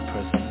cold-blooded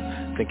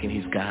person, thinking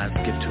he's God's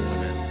gift to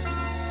women.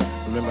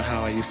 Remember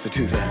how I used to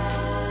do that?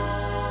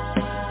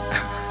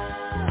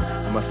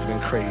 I must have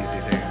been crazy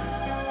there.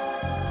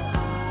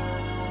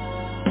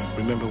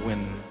 Remember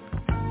when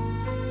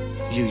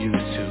you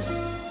used to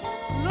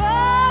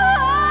love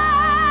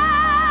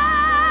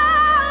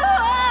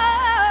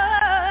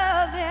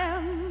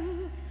them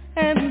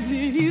and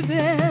leave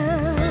them?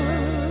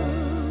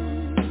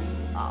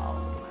 Oh,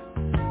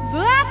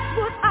 that's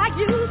what I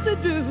used to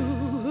do.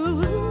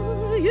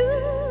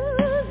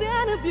 Use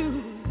and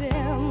abuse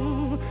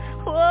them.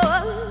 Oh,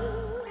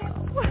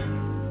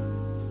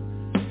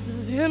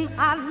 then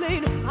I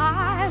laid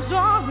eyes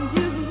on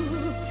you.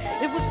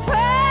 It was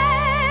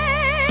pain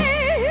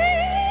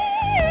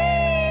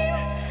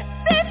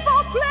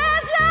before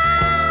pleasure.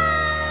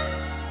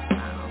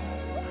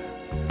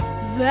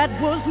 That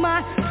was my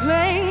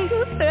claim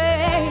to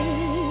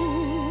fame.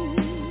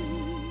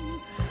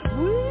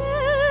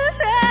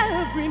 With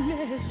every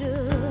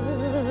measure,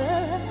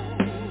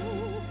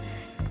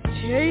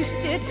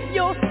 tasted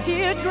your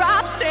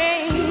teardrop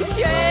stain,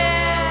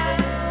 yeah.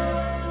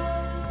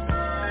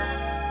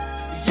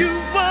 You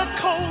were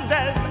cold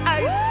as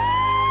ice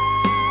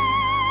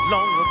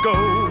long ago,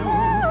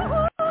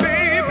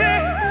 baby,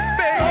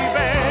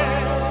 baby.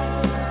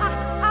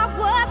 I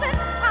wasn't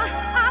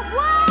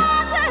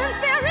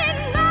very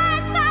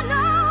nice, I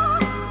know.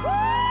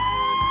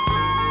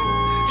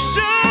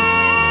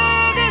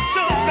 Sugar,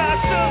 sugar,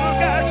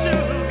 sugar,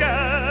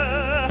 sugar.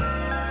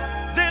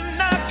 Then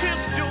I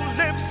kissed your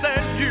lips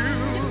and you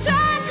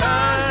turned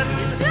on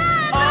my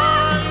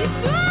fire,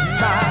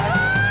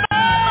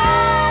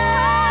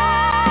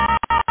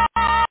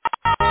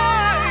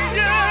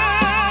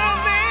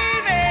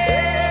 baby.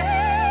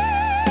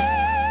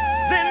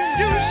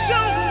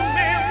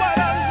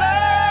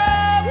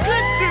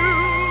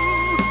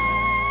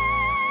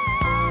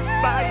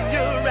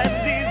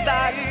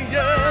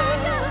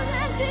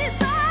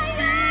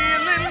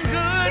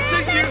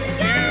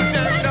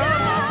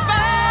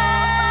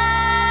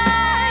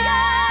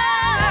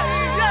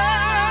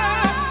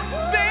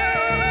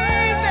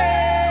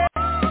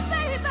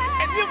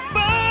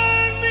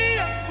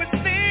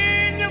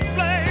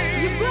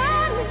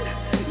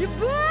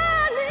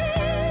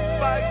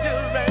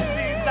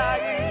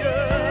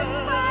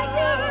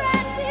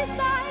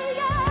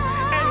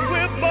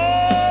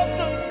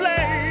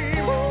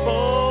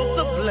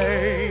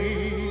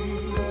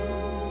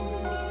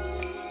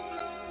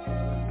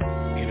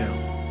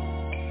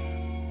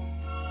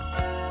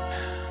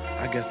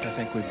 guess I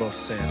think we both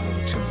said a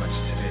little too much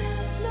today.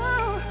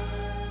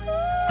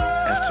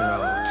 After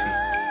all, T,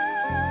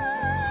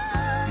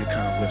 you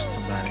kind of with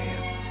somebody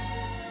and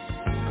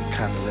I'm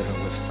kind of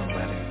living with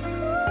somebody.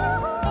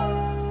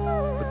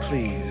 But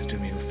please do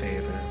me a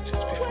favor just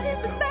before you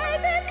go.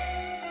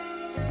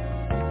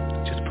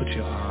 Just put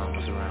your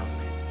arms around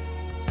me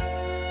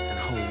and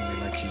hold me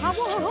like you used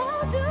to.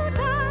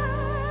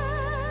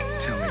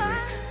 Tell me,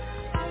 Rick,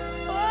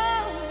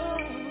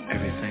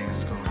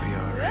 everything's gonna be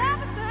alright.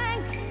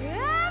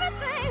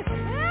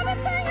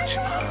 Put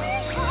your arms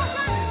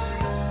around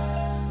me.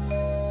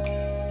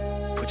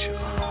 Put your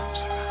arms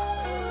around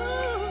me.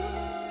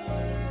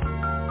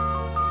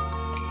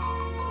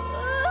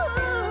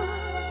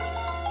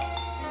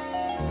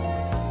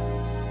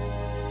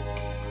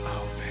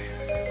 Oh,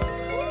 baby.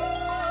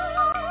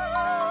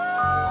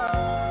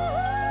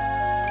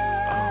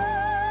 Oh,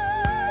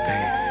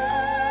 baby.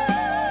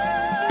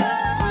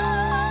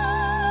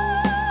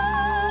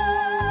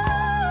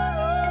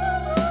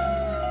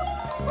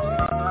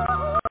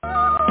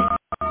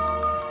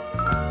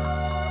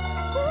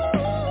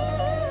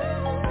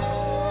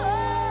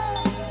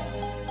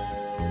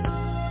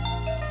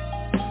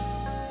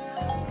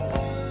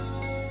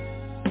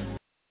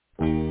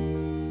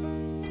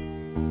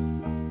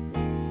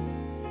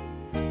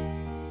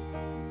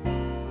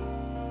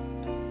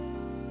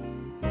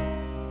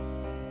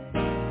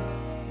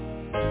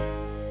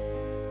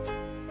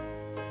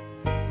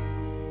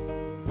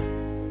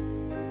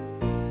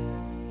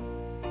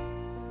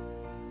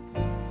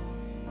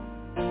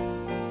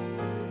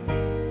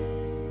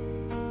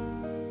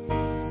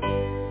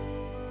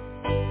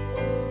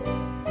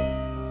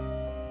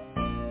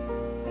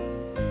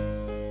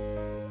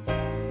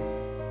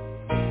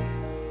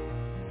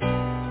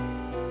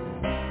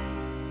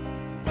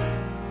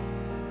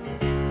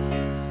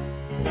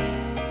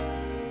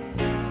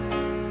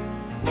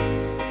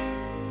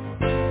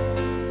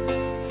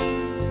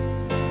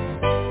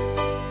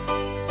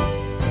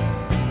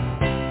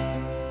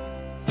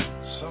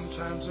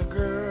 Sometimes a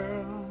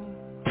girl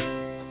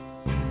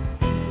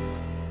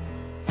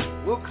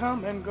will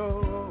come and go.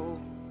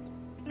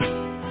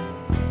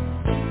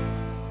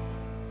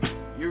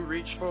 You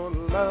reach for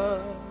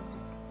love,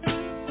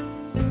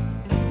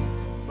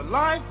 but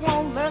life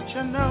won't let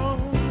you know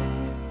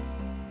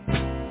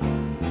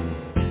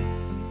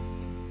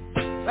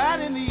that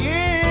in the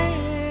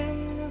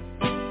end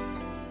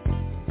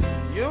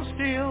you'll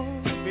still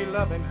be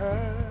loving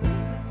her.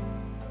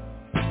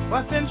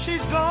 But then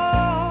she's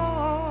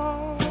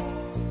gone,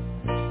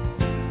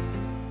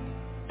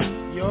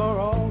 you're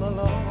all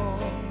alone.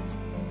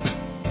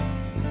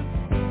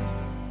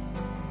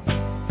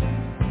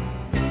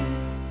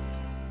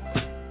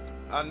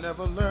 I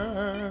never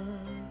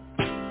learned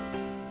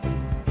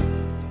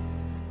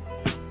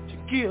to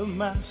give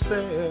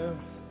myself.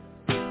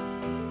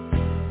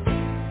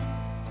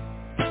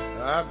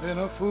 I've been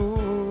a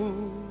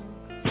fool,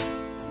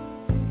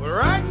 but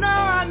right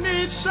now I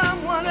need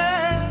someone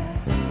else.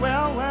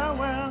 Well,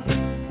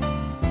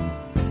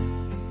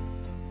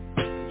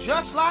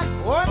 just like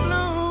boy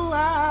blue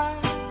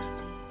eyes,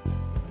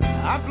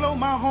 I blow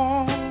my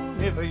horn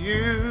if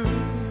you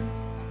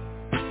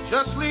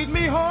just lead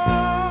me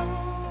home.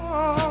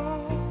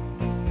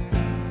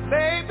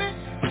 Baby,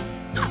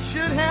 I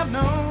should have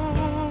known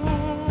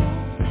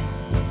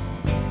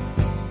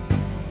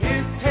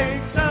it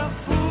takes a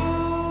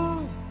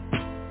fool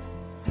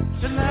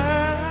to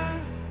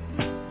learn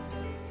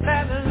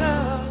that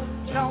love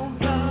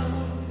don't love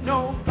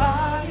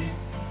nobody.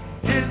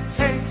 It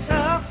takes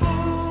a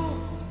fool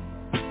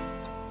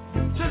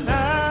to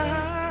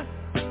learn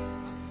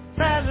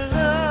that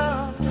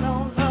love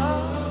don't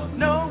love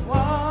no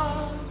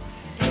one.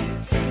 It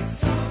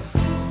takes a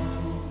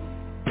fool.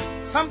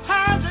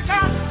 Sometimes you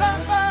gotta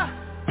suffer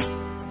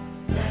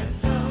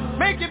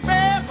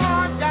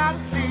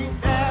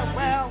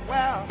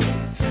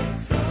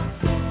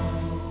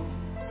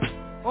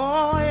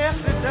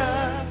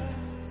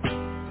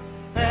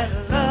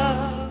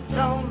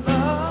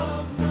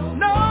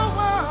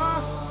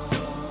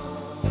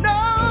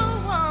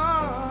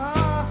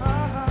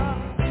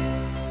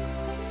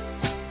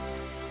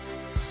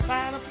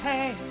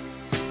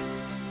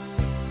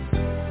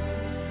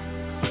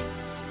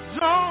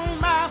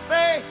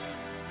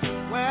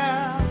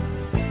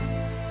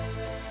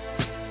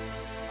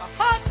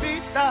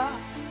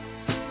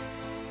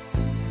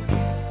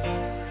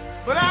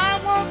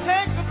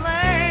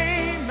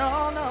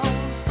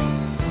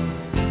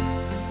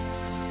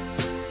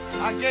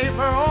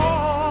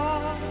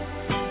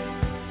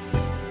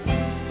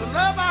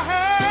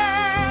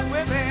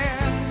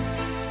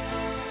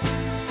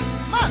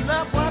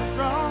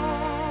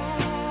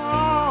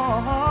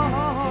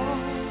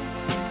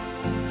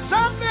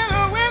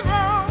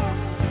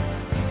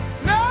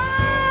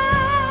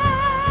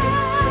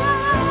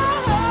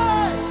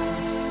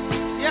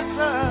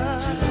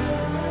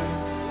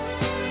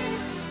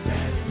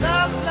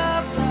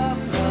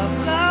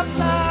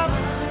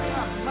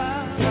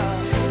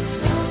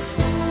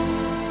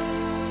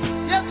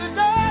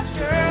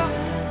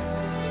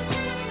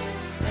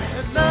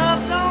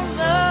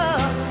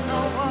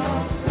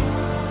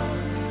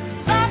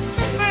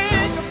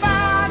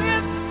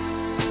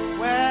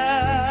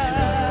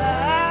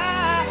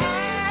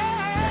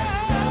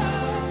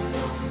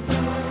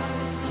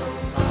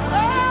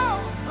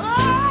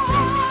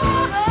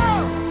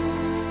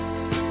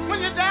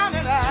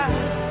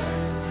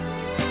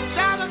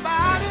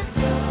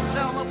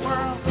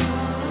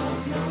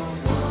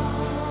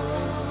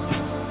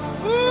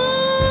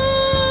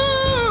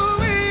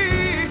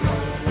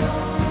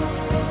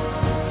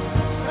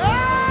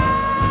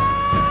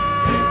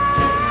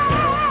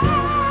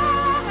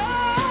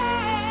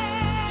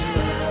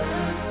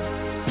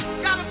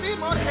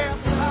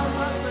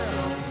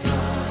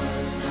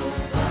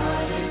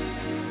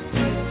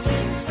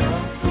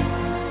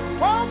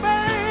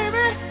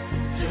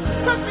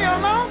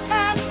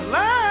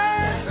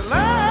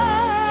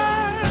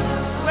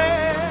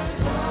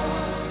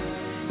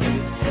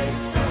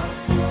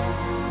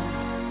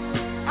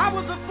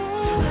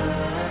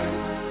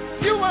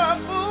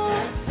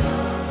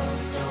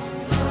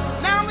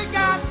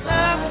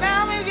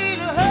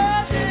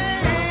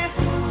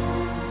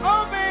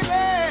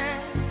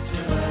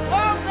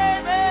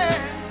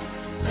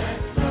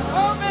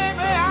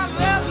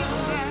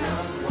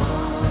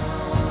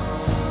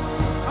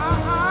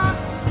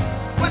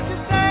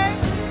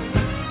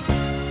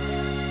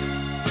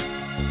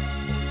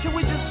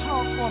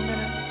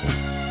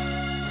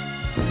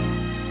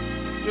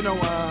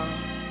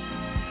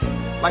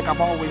like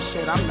I've always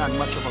said, I'm not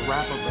much of a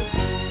rapper, but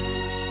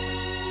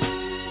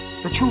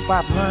the truth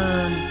I've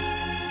learned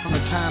from the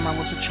time I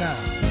was a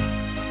child.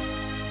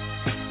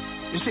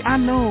 You see, I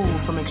know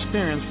from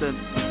experience that,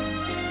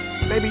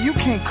 baby, you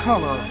can't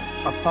color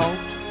a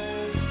thought.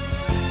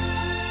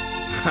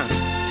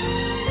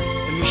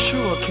 And you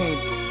sure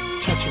can't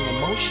touch an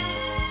emotion.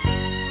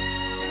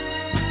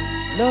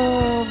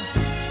 Love,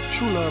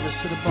 true love is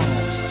to the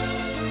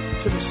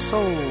bones, to the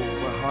soul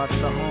where hearts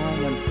are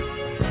home. And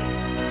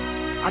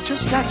I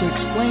just got to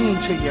explain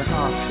to you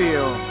how I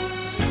feel.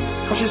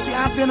 Cause you see,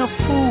 I've been a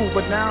fool,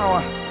 but now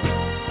I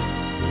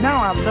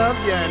love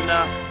you, and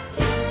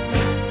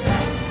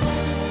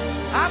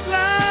I've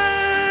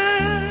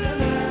learned,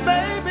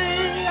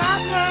 baby,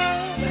 I've learned.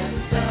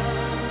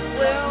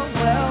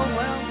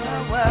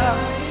 Well.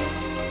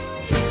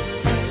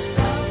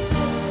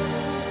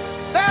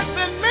 There's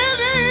been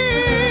many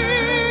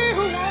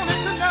who wanted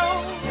to know,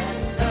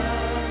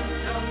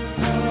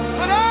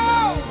 but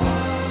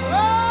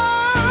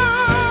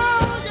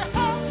you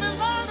hope to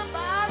learn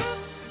about it.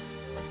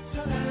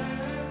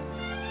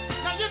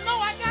 Now you know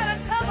I gotta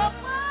tell them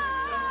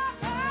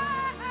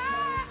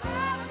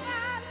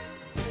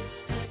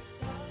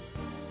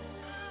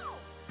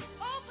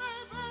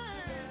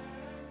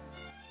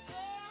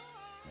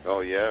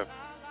Oh, yeah.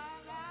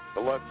 A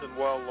lesson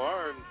well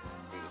learned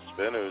from the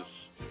Spinners.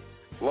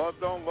 Love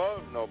don't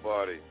love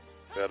nobody.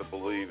 Better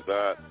believe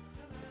that.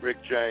 Rick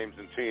James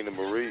and Tina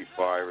Marie,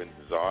 Fire and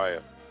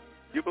Desire.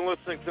 You've been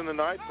listening to the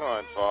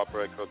Nightime'S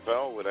Heartbreak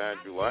Hotel with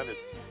Andrew Leonard.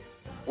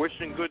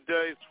 Wishing good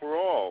days for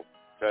all.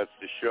 That's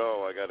the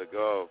show. I gotta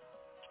go.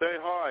 Stay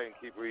high and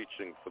keep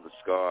reaching for the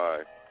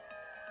sky.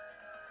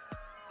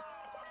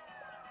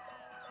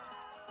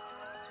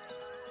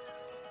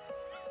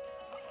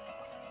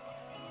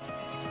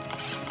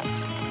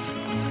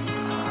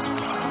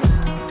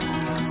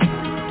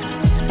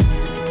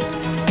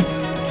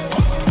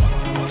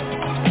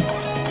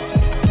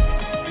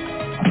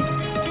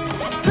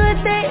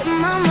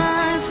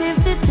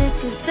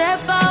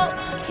 Step out,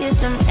 kiss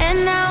him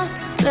and now,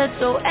 let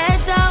your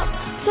ass out.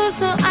 Twist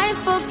so I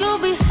fuck, you'll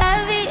be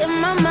heavy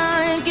in my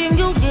mind. Can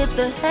you get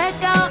the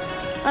heck out?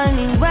 I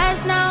need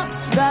rest now,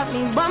 got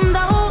me bummed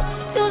out.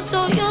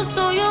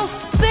 You,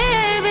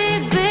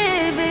 baby.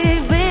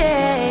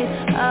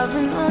 I've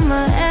been on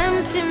my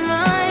empty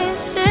mind,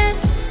 shit.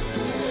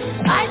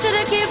 I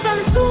should've kept from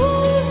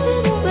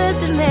losing the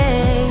resume.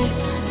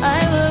 I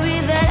worry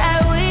that I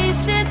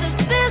wasted the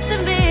best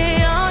of me.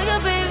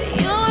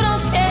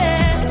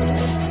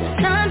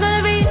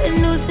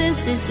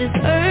 It's just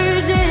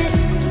urgent.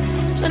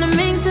 Tryna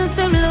make sense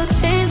of little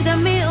change. Got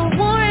me a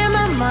war in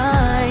my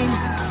mind.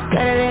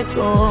 Gotta let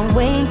go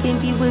away.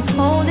 Can't keep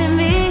withholding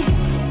me.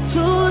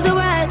 To the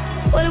right,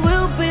 but it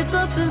will break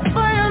up in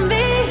front of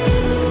me.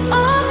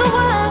 All the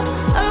while,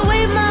 I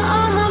wave my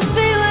arm and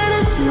feel with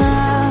a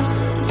smile.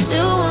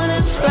 Still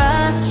wanna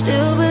try,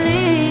 still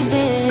believe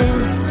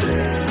in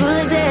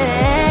good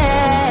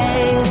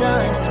days.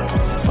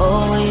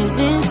 Always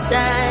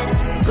inside.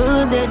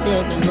 Good that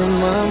they've been in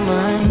my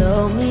mind.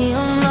 Help me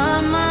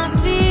unlock my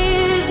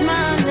fears,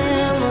 my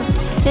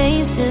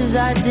limitations.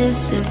 I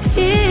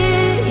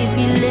disappear if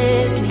you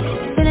let me.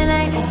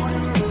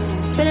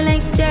 Feeling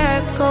like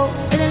Jericho,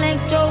 feeling like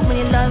Joe when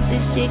he lost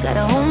his shit.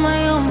 Gotta hold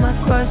my own, my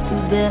cross to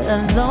bear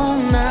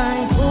alone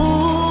night.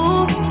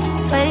 Ooh,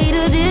 way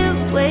to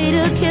dip, way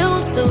to kill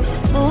the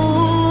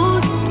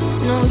mood.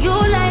 No, you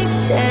like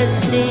that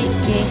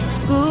thinking.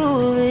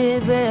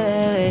 Groovy,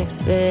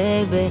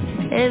 baby.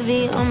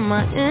 Heavy on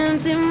my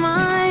empty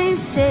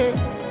mindset.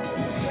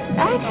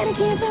 I gotta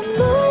keep on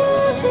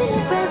losing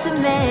the best of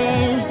me.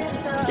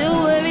 Still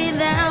worry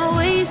that I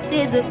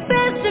wasted the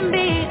best of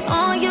me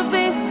on your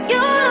babe. You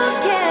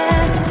don't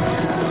care.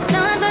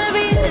 Now I'm gonna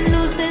be a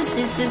nuisance.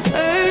 This is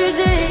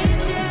urgent.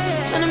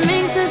 Tryna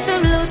make sense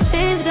of little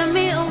change. Got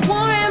me a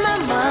war in my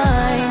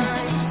mind.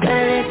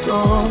 Gotta let go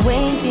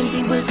away. Can't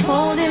keep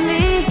withholding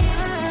me.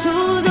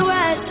 To the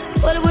right,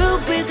 but it will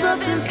break up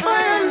in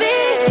front of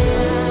me.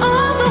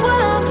 All the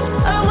while,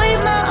 I wave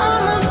my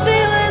arm and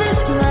feel with a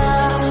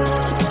smile.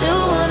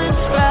 Still wanna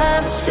try,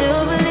 but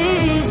still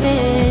believe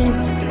in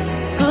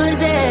good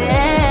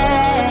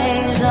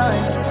days.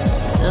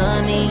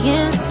 Sunny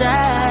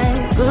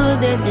inside, good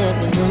that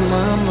devil's in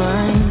my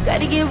mind.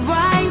 Gotta get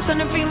right,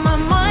 tryna free my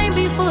mind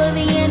before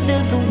the end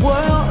of the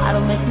world. I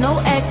don't miss no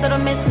ex, I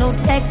don't miss no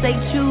text. They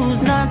choose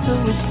not to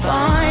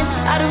respond.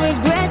 I don't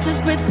regret,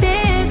 just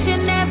pretend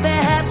it never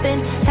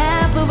happened.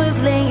 Half of us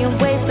laying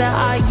waste to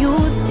our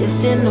youth.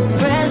 It's in the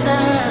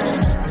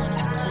present.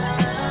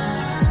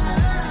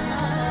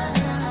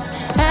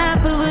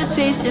 Half of us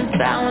chasing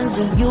fountains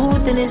of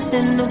youth, and it's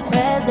in the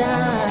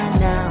present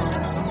now.